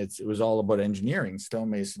stonemasons, and it was all about engineering,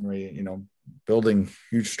 stonemasonry, building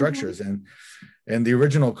huge structures, And the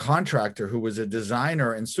original contractor, who was a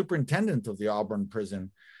designer and superintendent of the Auburn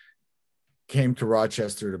prison, came to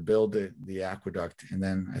Rochester to build the aqueduct. And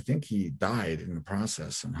then I think he died in the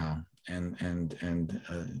process somehow. And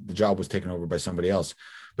the job was taken over by somebody else.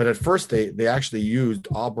 But at first they actually used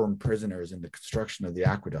Auburn prisoners in the construction of the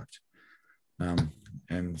aqueduct.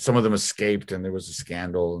 And some of them escaped and there was a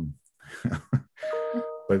scandal.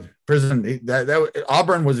 But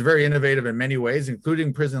Auburn was very innovative in many ways,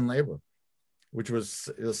 including prison labor, which was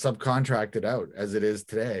subcontracted out as it is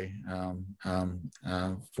today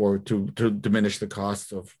to diminish the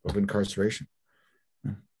cost of incarceration.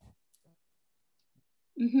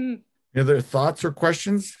 Mm-hmm. Any other thoughts or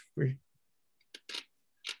questions?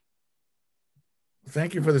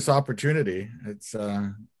 Thank you for this opportunity. It's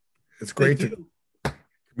great to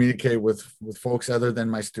communicate with folks other than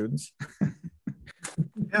my students.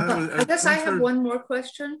 I guess I have one more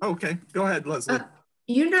question. Okay, go ahead, Leslie.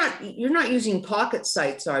 You're not using pocket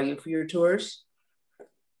sites, are you, for your tours?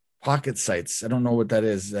 Pocket sites. I don't know what that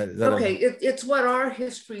is. Okay, it's what our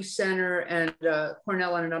History Center and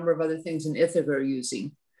Cornell and a number of other things in Ithaca are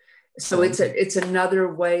using. So it's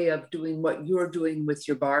another way of doing what you're doing with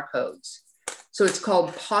your barcodes. So it's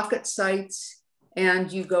called pocket sites, and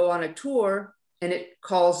you go on a tour and it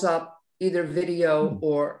calls up either video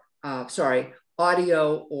or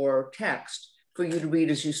audio or text for you to read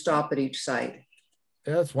as you stop at each site.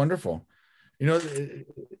 Yeah, that's wonderful. You know,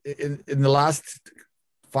 in the last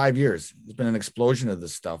 5 years, there's been an explosion of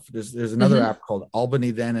this stuff. There's another app called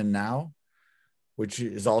Albany Then and Now, which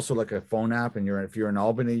is also like a phone app. And if you're in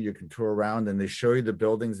Albany, you can tour around and they show you the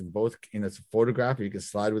buildings in both. And it's a photograph. You can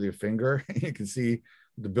slide with your finger. You can see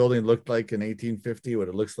what the building looked like in 1850, what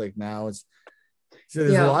it looks like now. So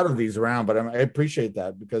there's a lot of these around, but I appreciate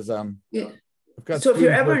that because so if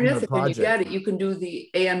you're ever in Ithaca and you get it, you can do the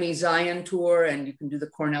AME Zion tour, and you can do the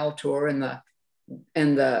Cornell tour and the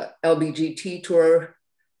LBGT tour.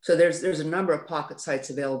 So there's a number of pocket sites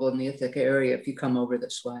available in the Ithaca area if you come over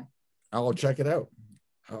this way. I'll check it out.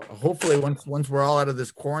 Hopefully once we're all out of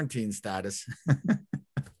this quarantine status.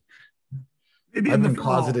 Maybe I've been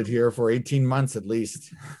closeted here for 18 months at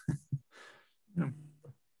least.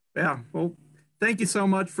 Yeah. Well, thank you so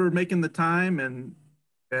much for making the time, and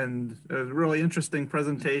it was a really interesting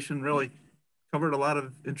presentation. Really covered a lot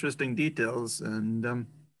of interesting details, and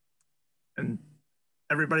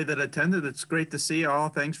everybody that attended, it's great to see you all.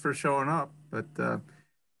 Thanks for showing up. But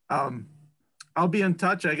I'll be in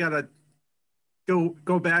touch. I gotta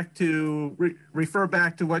go back to refer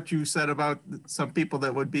back to what you said about some people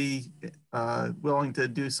that would be willing to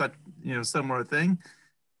do such similar thing.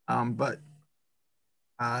 But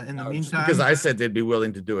in the meantime, because I said they'd be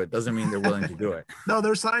willing to do it doesn't mean they're willing to do it. No,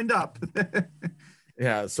 they're signed up.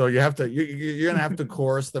 Yeah, so you're gonna have to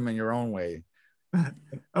coerce them in your own way.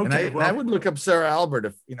 Okay, and I would look up Sarah Albert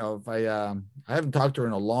if I haven't talked to her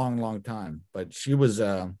in a long time, but she was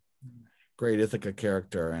a great Ithaca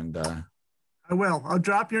character, and I will. I'll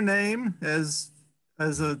drop your name as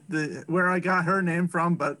where I got her name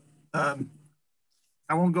from, but I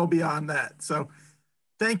won't go beyond that. So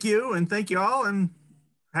thank you, and thank you all, and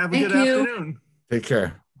have a good afternoon. Take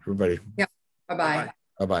care, everybody. Yeah. Bye-bye.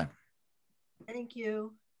 Bye-bye. Thank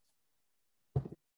you.